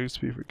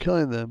XP for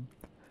killing them,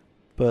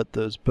 but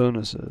those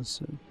bonuses.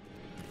 So.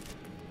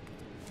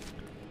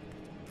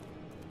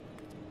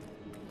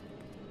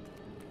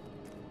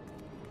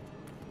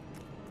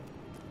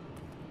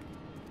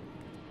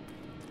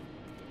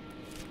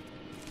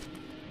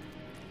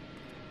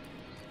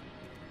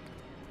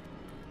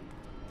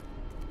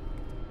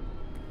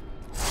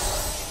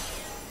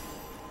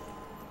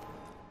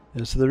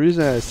 Yeah, so the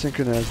reason I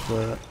synchronize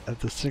the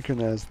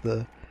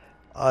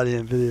audio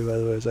and video, by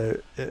the way, is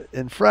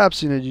in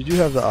Fraps, you know, you do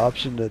have the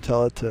option to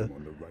tell it to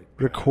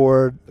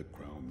record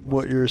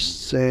what you're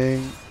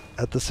saying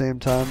at the same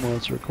time while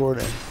it's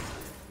recording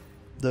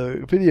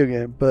the video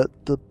game. But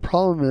the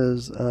problem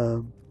is,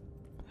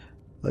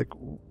 like,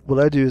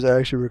 what I do is I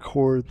actually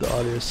record the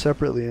audio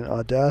separately in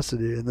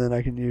Audacity, and then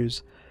I can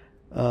use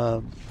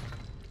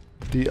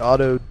the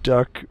auto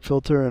duck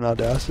filter in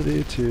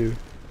Audacity to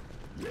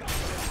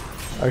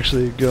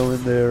actually go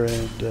in there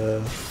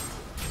and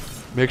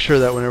make sure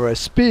that whenever I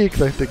speak,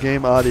 like, the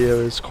game audio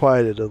is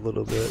quieted a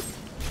little bit.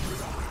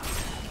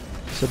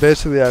 So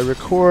basically, I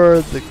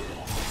record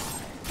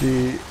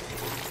the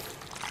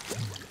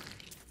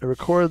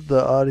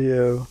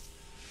audio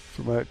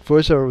for my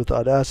voiceover with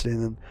Audacity,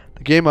 and then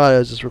the game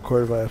audio is just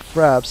recorded via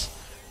Fraps,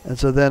 and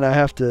so then I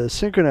have to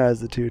synchronize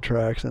the two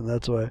tracks, and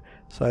that's why.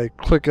 So I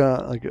click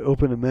on, like,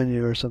 open a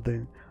menu or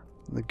something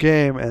in the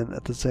game, and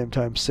at the same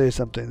time say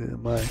something to the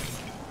mic.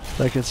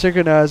 So I can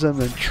synchronize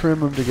them and trim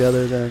them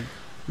together, then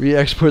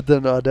re-export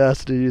them to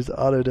Audacity, use the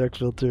auto deck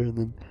filter, and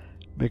then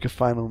make a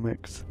final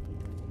mix.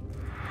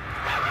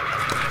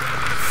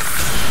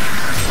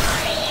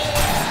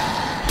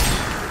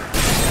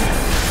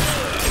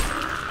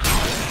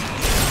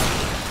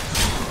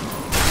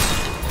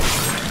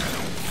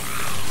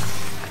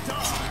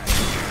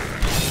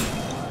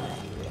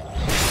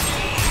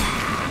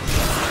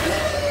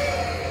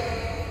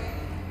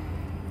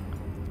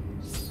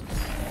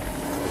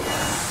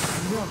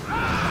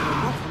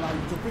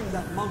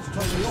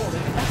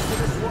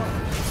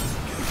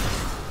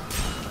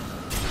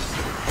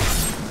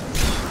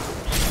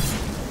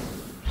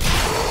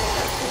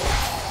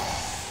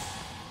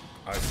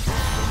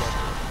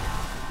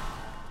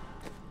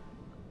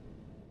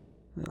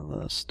 A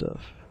lot of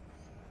stuff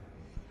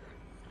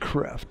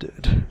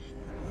crafted.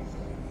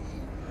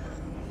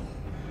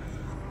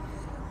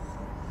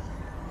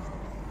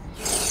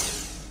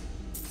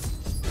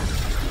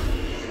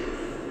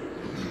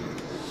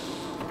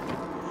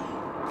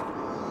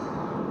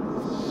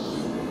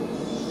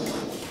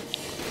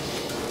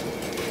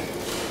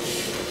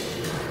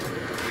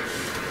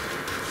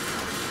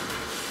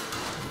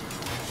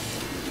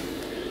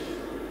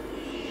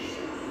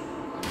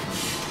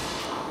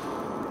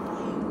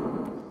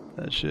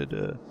 That should,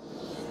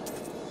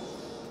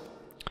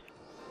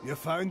 You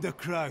found the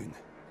crown.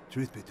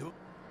 Truth be told,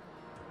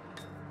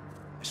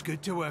 it's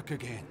good to work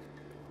again.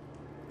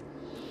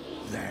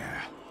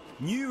 There.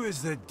 New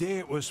as the day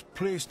it was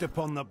placed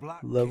upon the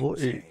Black level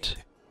King's 8.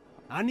 head.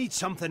 I need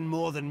something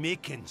more than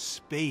making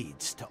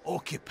spades to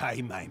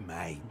occupy my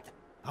mind.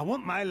 I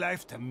want my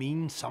life to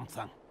mean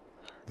something.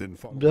 Then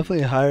I'm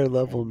definitely higher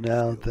level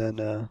now than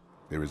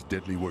there is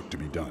deadly work to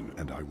be done,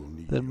 and I will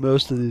need than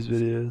most of these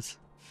videos.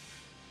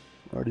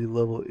 Already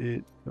level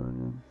 8 going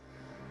in.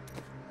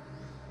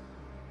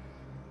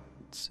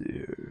 Let's see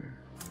here.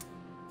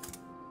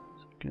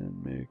 So I can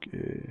make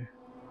a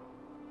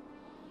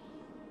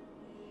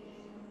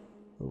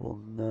level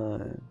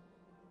 9.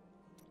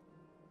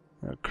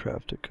 I'll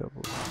craft a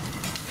couple.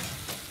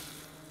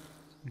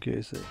 In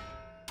case it.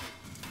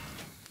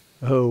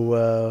 Oh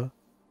wow.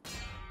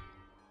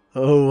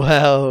 Oh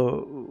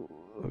wow.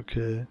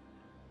 Okay.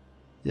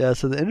 Yeah,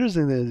 so the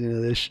interesting thing is, you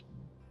know,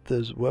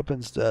 those weapon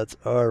stats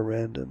are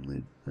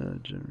randomly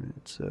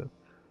generated. So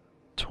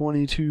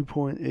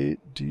 22.8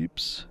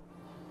 deeps.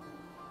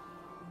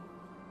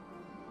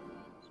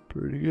 It's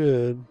pretty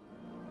good.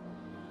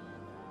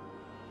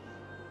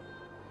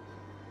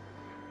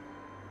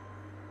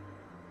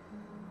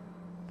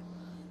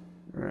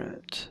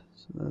 Alright,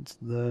 so that's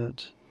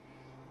that.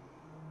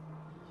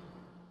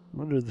 I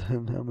wonder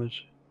then how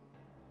much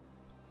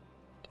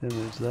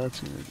damage that's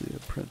going to do.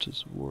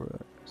 Apprentice War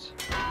Axe.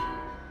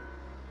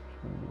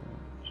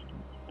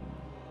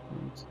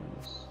 What's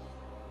this?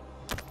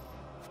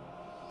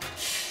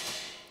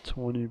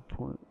 20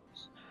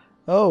 points.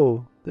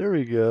 Oh, there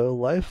we go.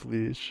 Life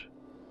leash.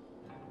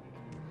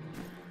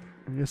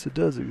 I guess it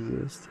does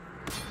exist.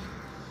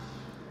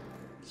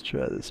 Let's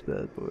try this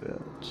bad boy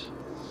out.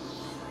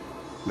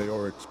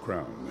 Leoric's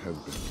crown has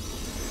been...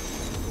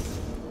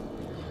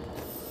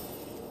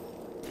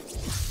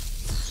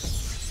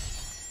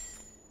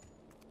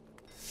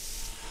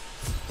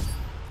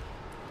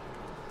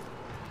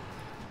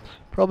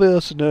 Probably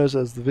also noticed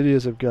as the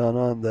videos have gone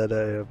on that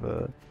I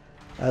have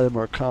added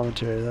more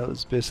commentary. That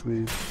was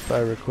basically by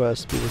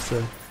request. People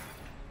said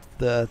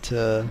that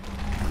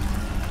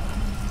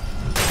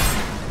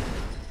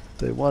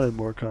they wanted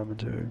more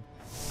commentary.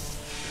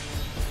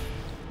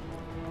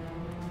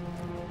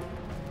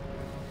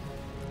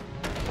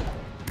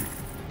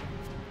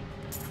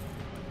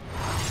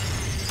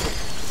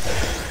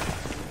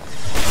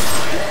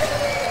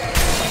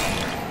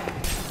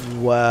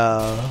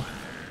 Wow.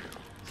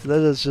 So that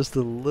does just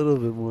a little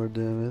bit more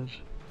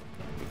damage.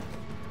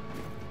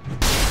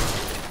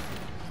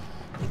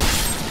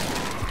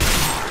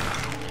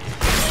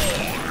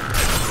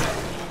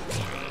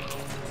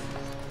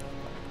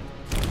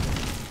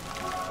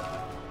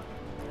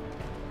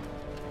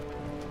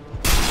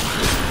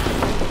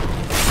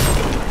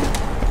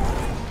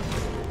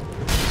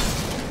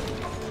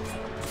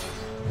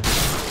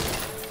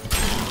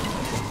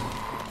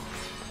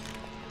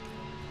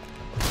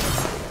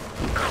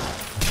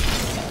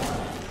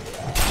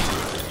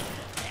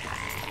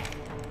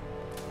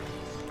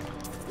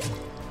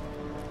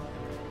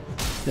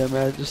 Yeah,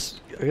 man,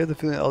 I get the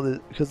feeling all the,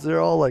 because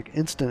they're all like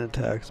instant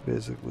attacks,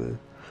 basically.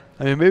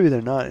 I mean, maybe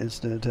they're not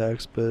instant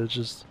attacks, but it's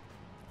just,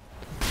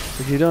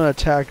 like, you don't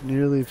attack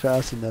nearly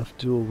fast enough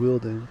dual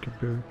wielding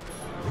compared.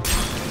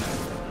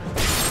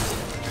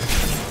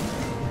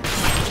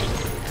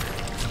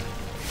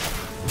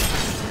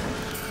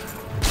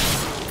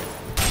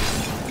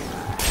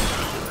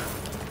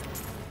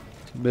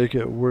 To make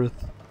it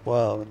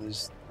worthwhile in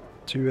these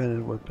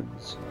two-handed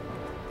weapons.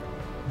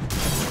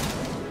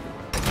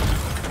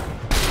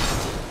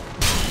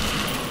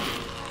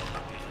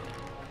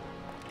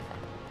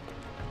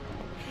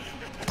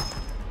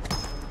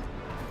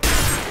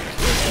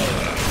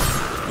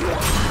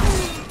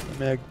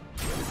 Mag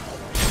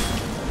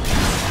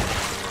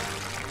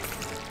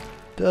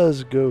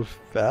does go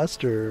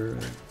faster,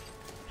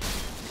 I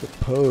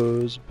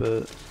suppose,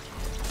 but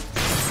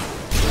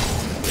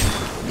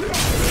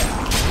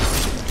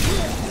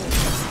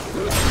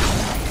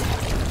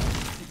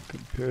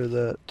compare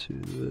that to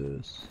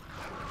this.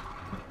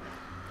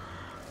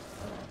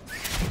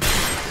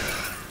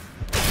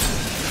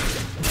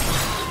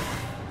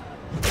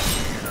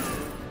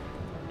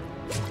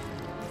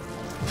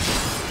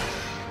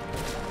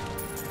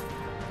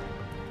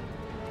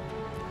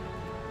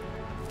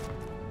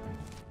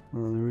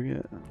 Oh, there we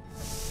go.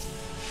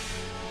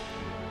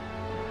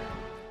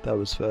 That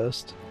was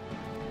fast.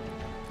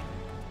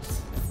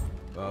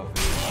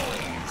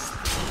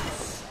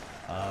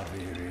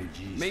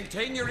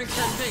 Maintain your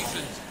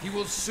incantations. You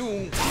will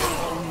soon. Your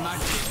own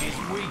magic is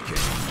weakened.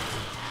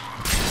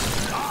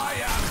 I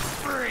am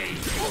free.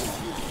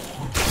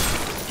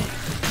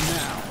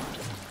 Now,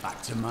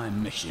 back to my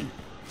mission.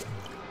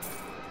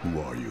 Who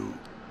are you?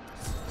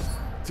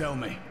 Tell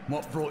me,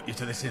 what brought you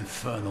to this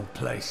infernal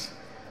place?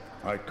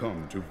 I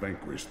come to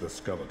vanquish the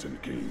Skeleton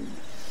King.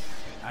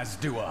 As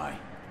do I.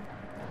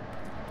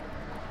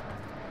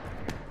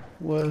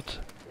 What?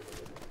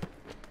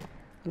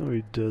 No,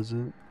 he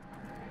doesn't.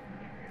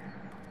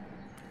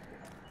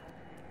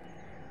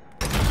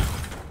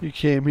 He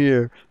came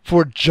here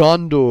for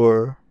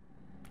Jondor.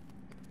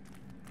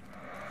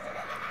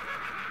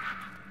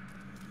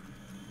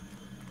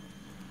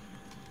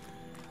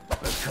 The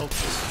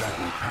cultists dragged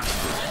me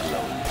past this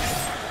alone.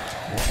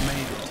 What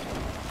made it?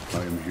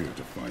 I am here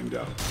to find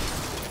out.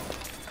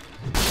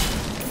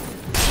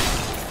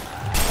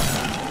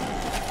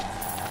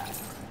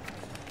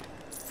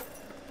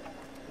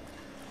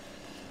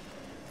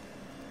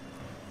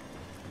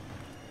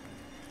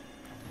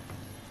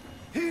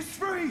 He's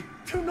free!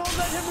 Do not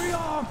let him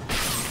rearm!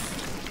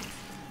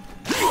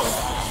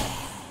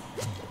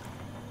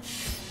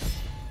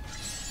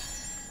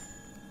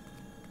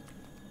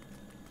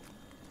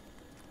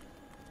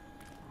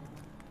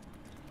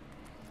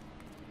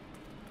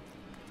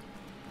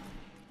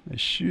 My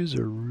shoes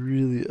are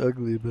really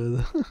ugly,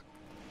 but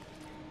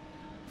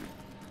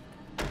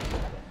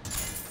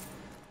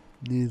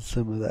need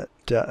some of that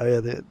dye. Oh,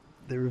 yeah,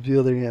 they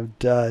reveal they're gonna have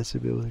dye, so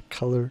you'll be able to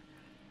color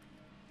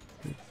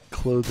your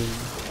clothing.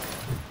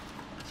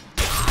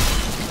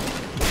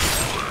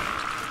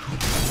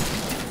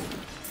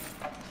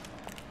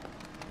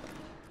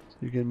 So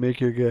you can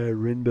make your guy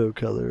rainbow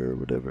color or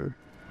whatever.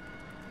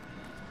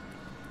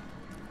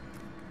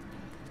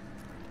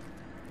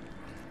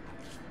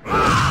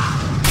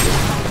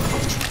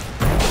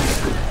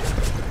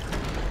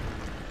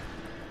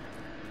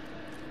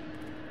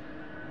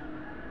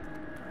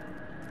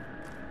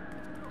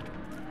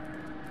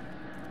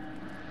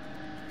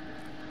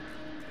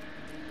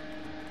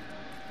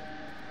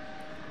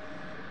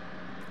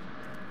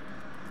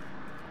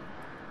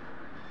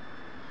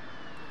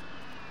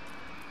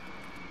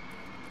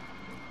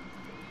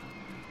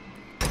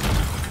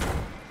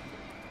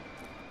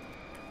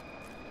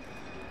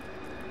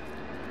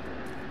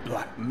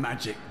 black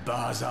magic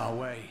bars our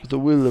way. The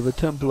will of a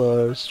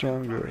Templar is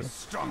stronger.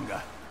 Stronger.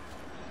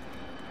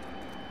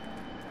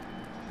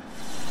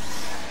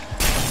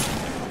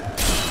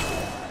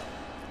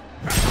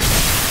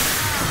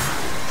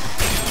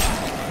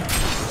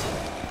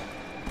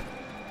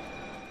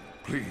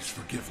 Please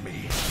forgive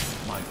me.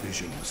 My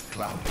vision was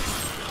clouded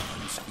with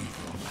God's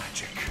evil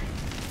magic.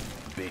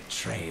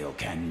 Betrayal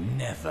can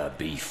never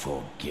be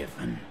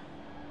forgiven.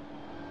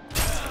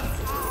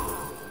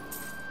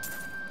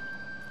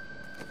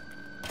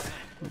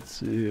 Let's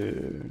see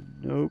here.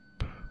 Nope.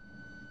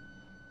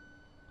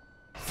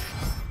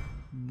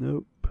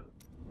 Nope.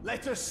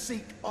 Let us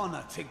seek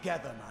honor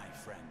together, my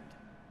friend.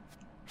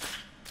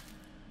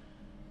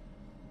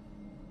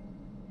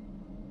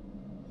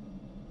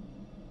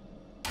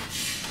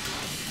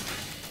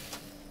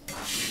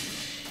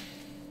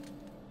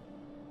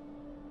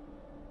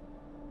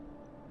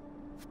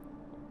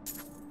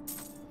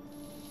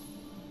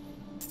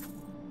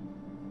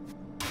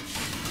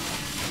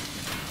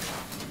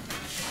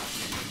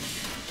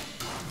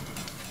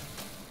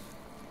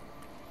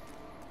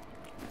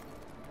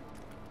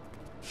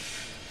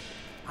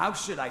 How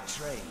should I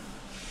train?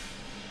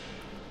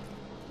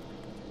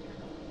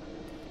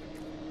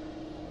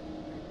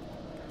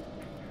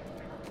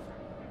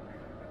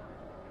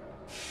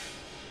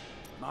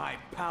 My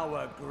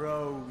power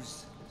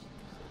grows.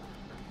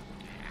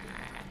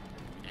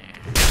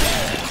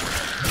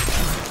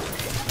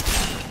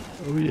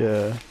 Oh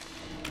yeah.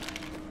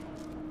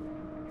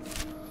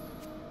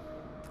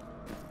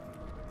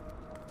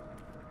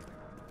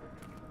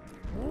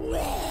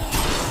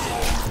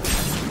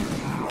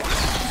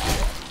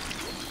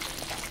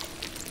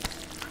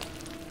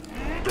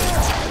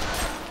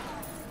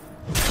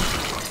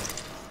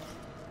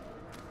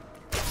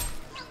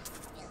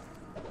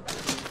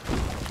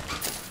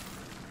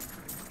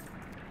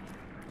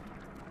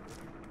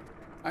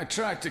 I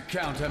tried to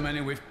count how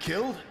many we've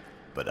killed,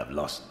 but I've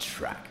lost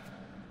track.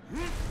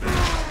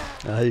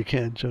 You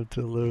can't jump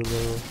to a lower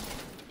level.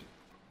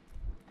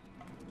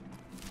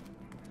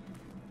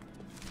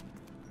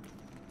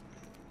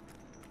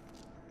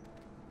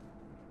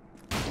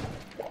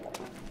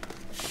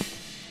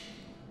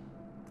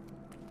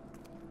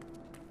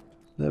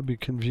 That'd be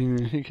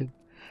convenient. You could.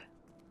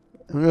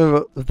 I don't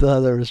know if they'll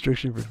have that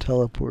restriction for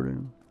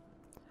teleporting.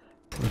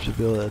 Or should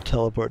be able to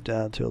teleport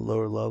down to a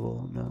lower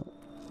level. No.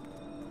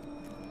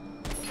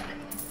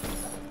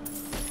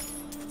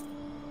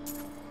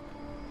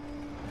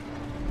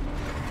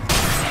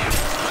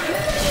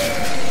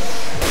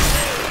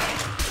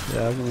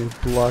 Yeah, I'm gonna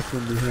block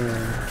them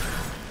behind.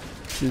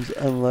 Seems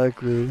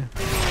unlikely.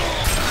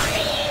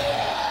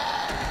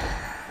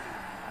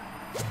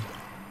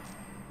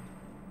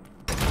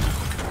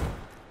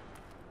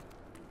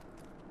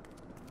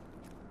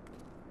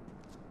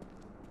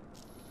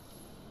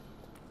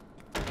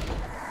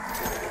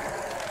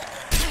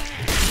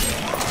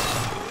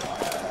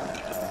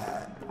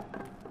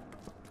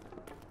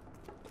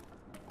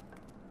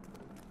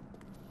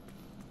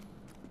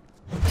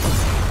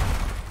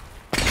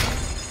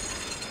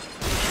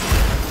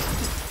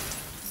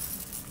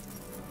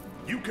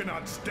 You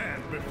cannot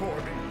stand before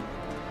me.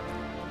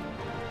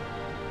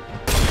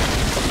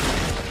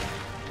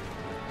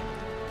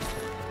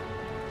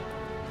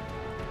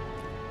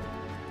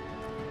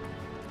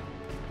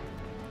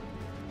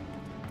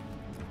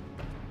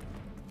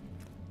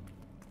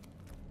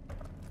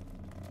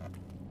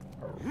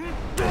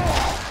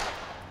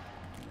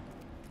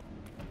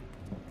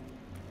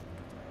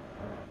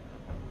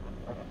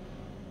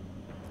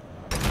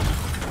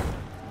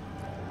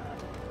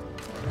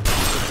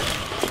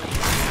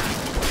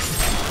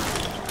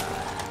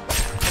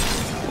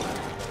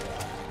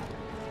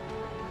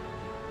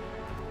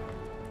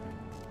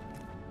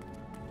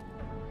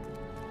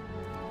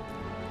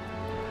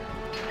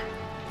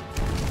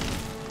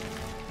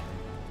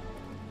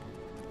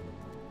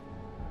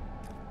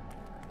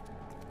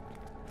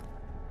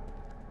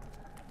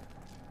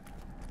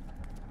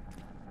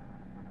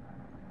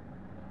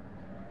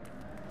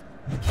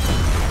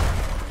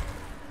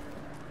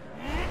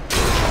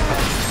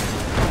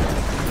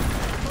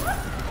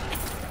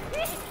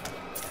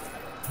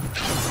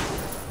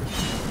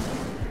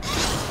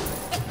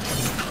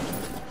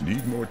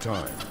 Need more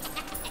time.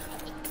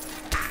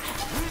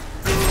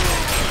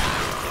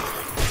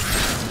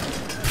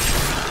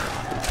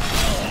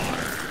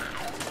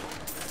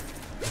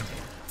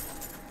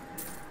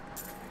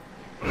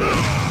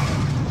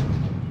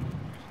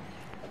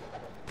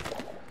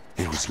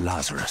 It was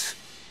Lazarus.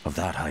 Of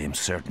that I am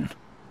certain.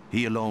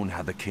 He alone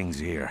had the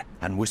king's ear,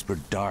 and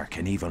whispered dark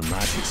and evil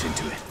magics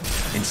into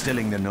it,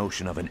 instilling the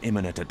notion of an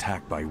imminent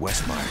attack by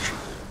Westmarch.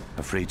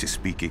 Afraid to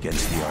speak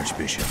against the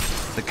Archbishop,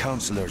 the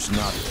councillors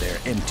nodded their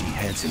empty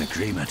heads in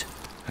agreement,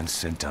 and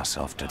sent us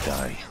off to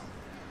die.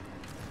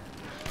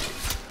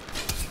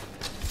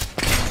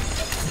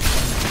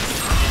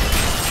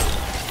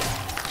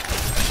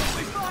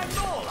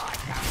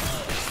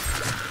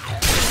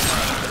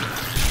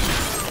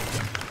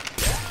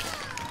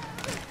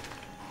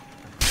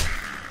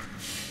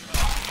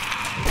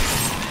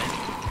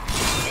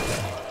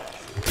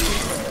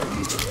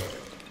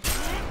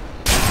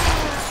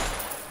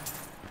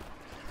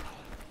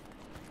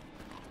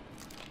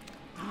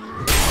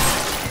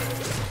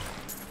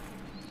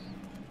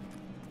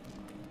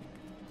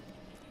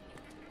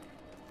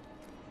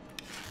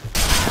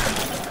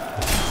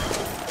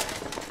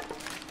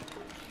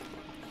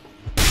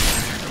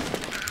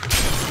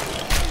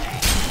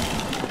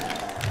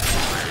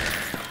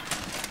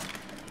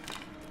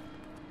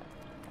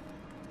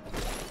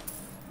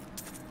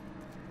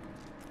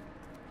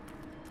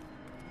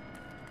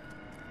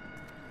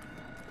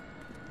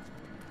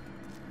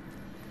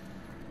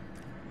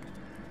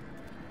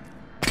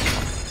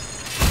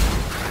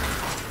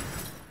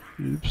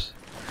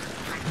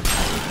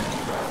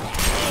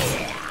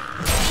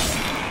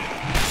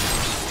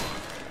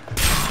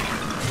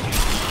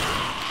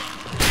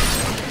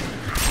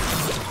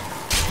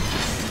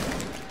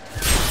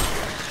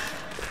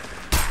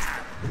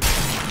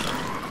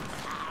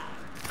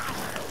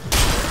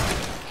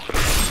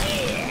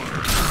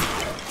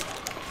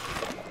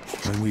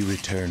 When we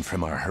returned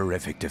from our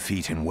horrific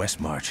defeat in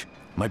Westmarch,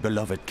 my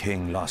beloved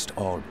king lost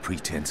all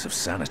pretense of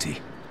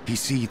sanity. He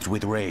seethed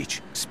with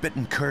rage,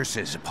 spitting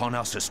curses upon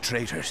us as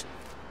traitors.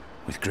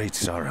 With great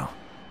sorrow,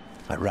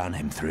 I ran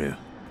him through.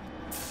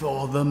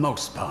 For the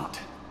most part,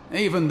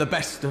 even the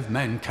best of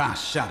men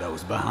cast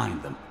shadows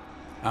behind them.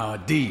 Our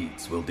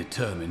deeds will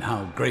determine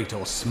how great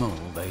or small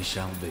they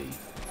shall be.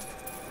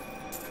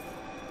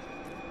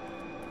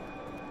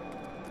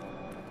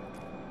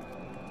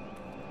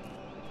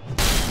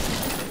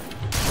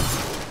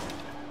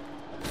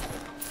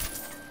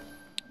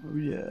 Oh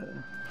yeah.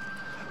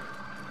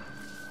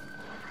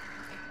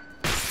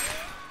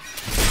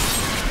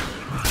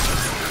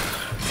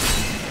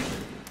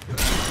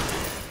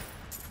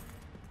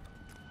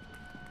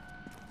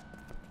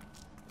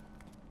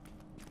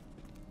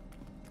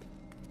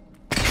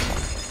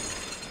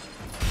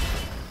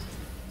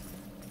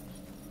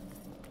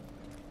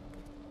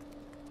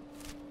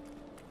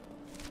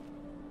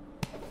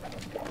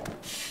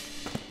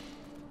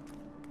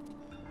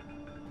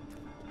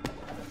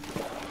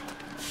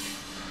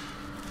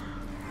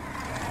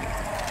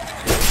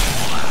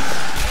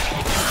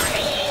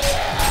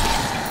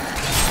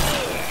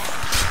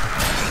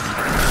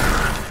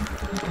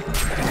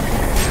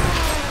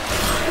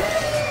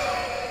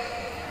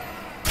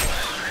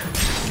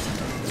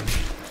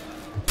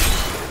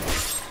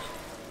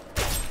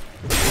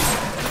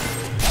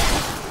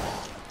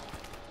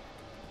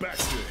 Back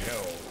to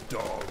hell,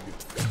 dog.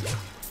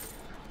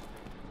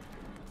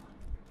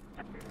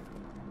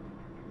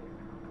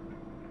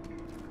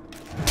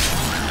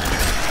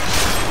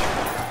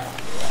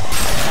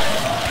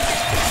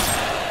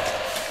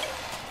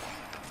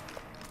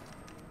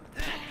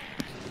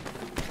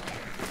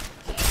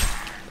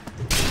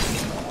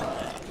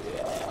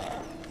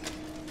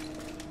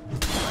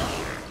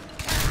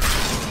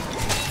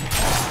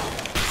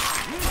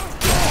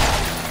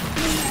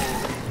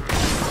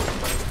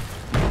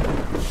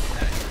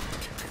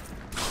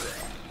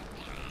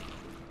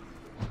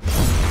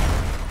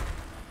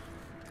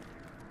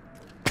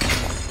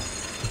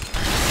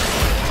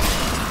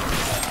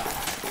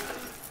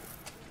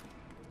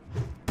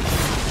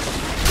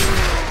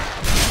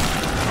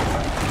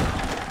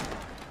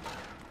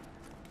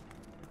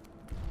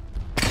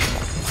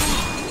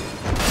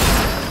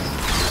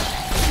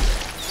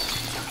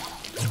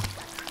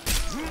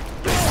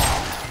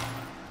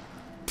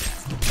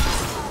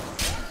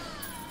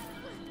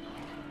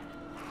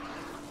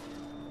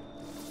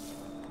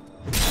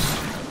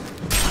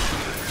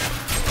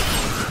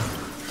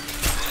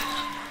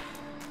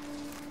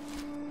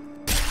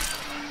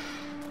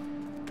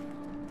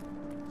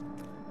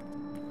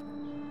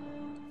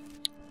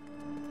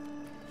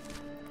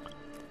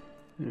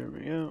 There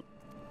we go.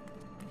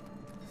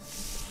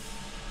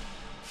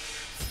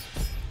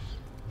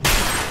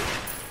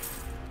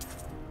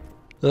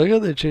 I like how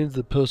they changed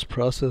the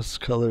post-process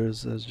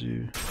colors as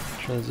you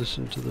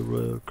transition to the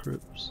Royal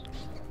Crypts.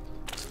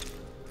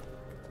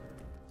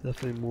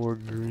 Definitely more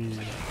green.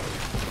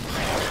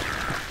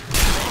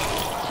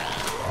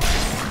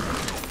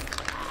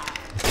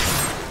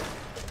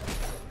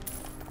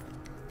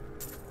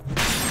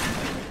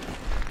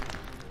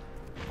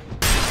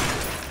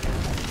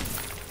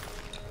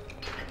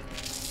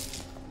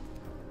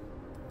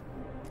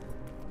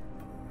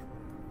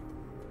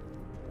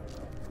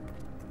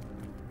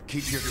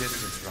 Keep your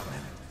distance from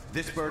him.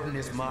 This burden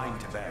is mine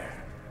to bear.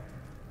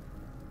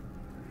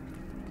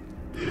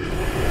 You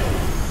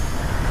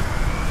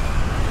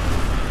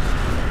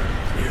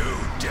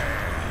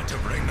dare to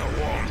bring the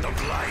warmth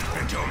of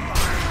life into my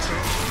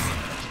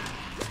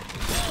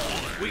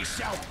tomb? We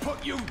shall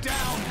put you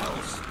down,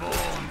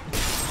 Hellspawn!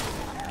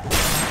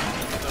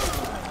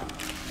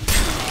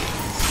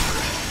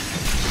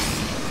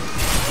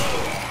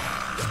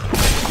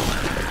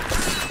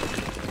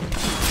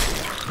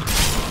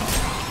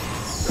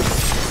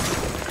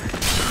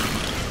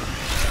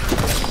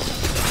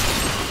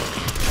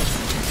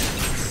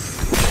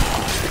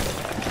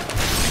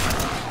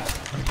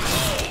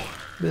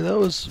 Man, that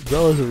was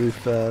relatively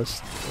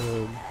fast.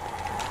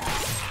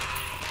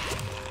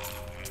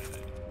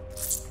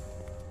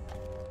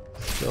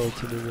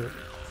 Skeleton in it.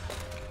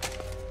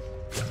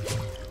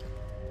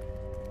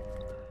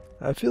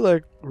 I feel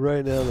like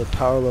right now the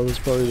power level is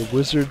probably the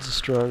Wizard's the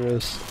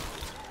strongest,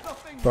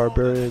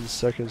 Barbarian's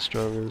second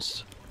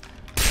strongest,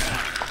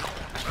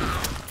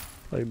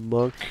 like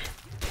Monk,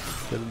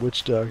 then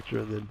Witch Doctor,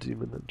 and then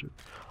Demon Hunter.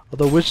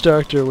 Although Witch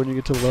Doctor, when you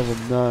get to level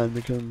 9,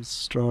 becomes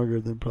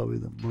stronger than probably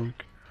the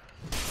Monk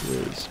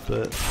is,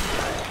 but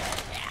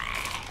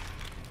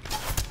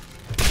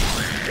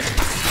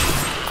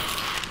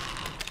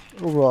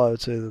overall I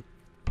would say that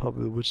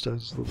probably the Witch Doctor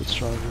is a little bit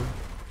stronger.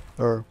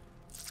 Or,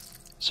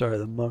 sorry,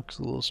 the Monk's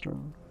a little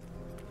stronger.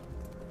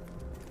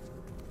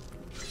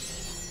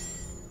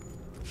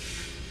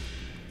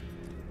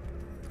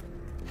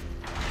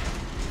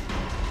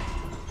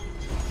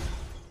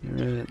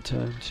 Alright,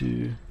 time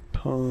to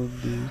pawn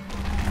the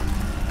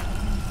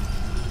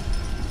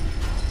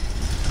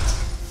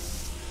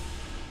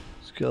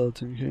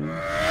Skeleton King.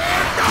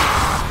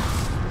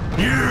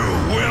 You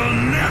will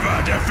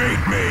never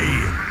defeat me!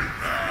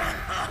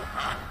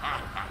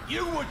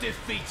 You were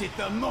defeated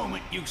the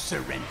moment you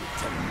surrendered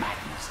to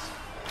madness.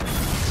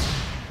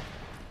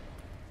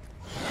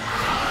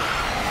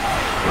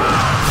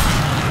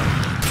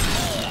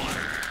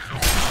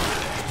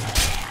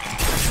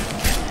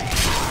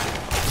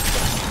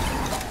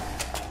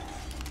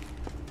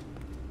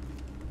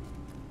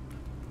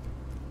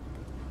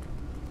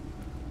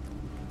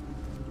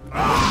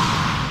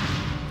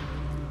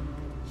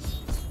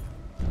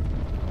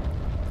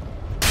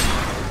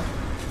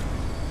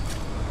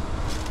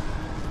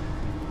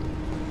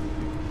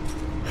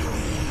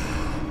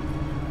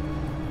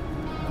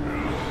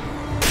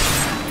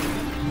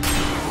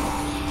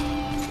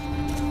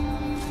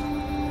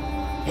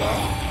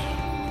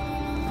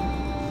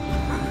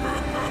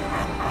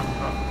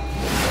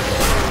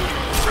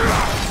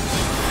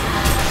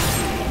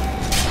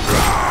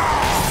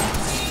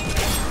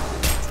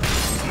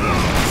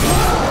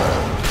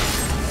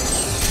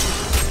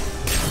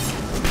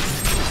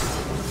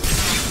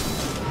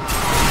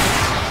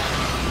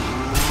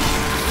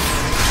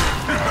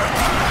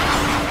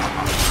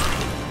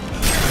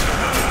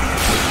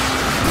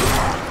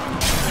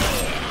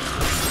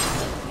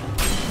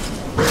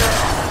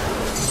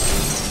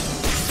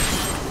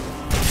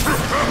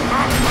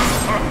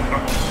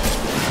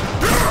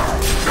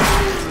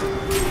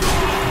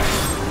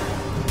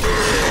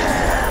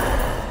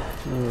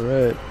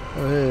 Alright.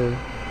 Oh, hey.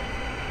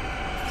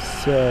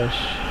 Sash.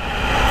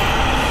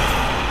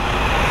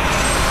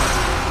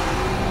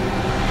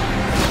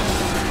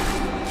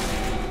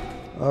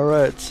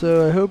 Alright,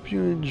 so I hope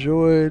you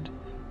enjoyed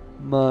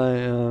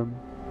my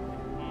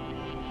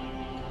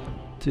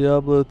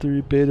Diablo 3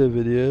 beta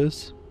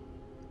videos.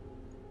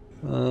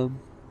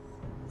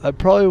 I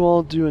probably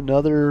won't do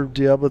another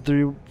Diablo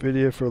 3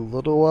 video for a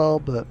little while,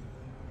 but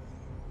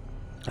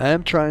I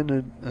am trying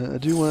to, I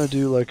do want to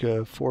do like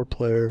a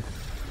 4-player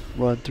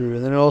run through,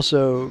 and then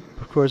also,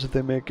 of course, if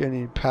they make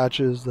any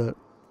patches that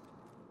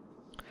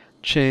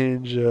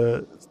change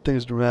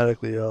things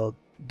dramatically, I'll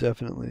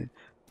definitely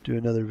do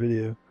another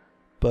video.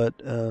 But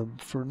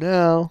for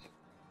now,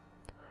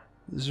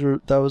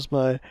 that was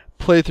my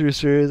playthrough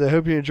series. I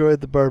hope you enjoyed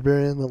the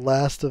Barbarian, the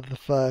last of the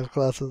 5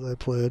 classes I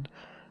played.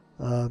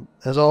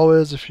 As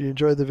always, if you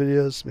enjoyed the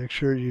videos, make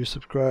sure you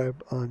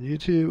subscribe on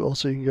YouTube.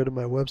 Also, you can go to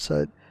my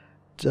website,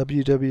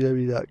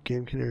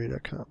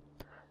 www.gamecanary.com.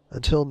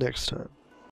 Until next time.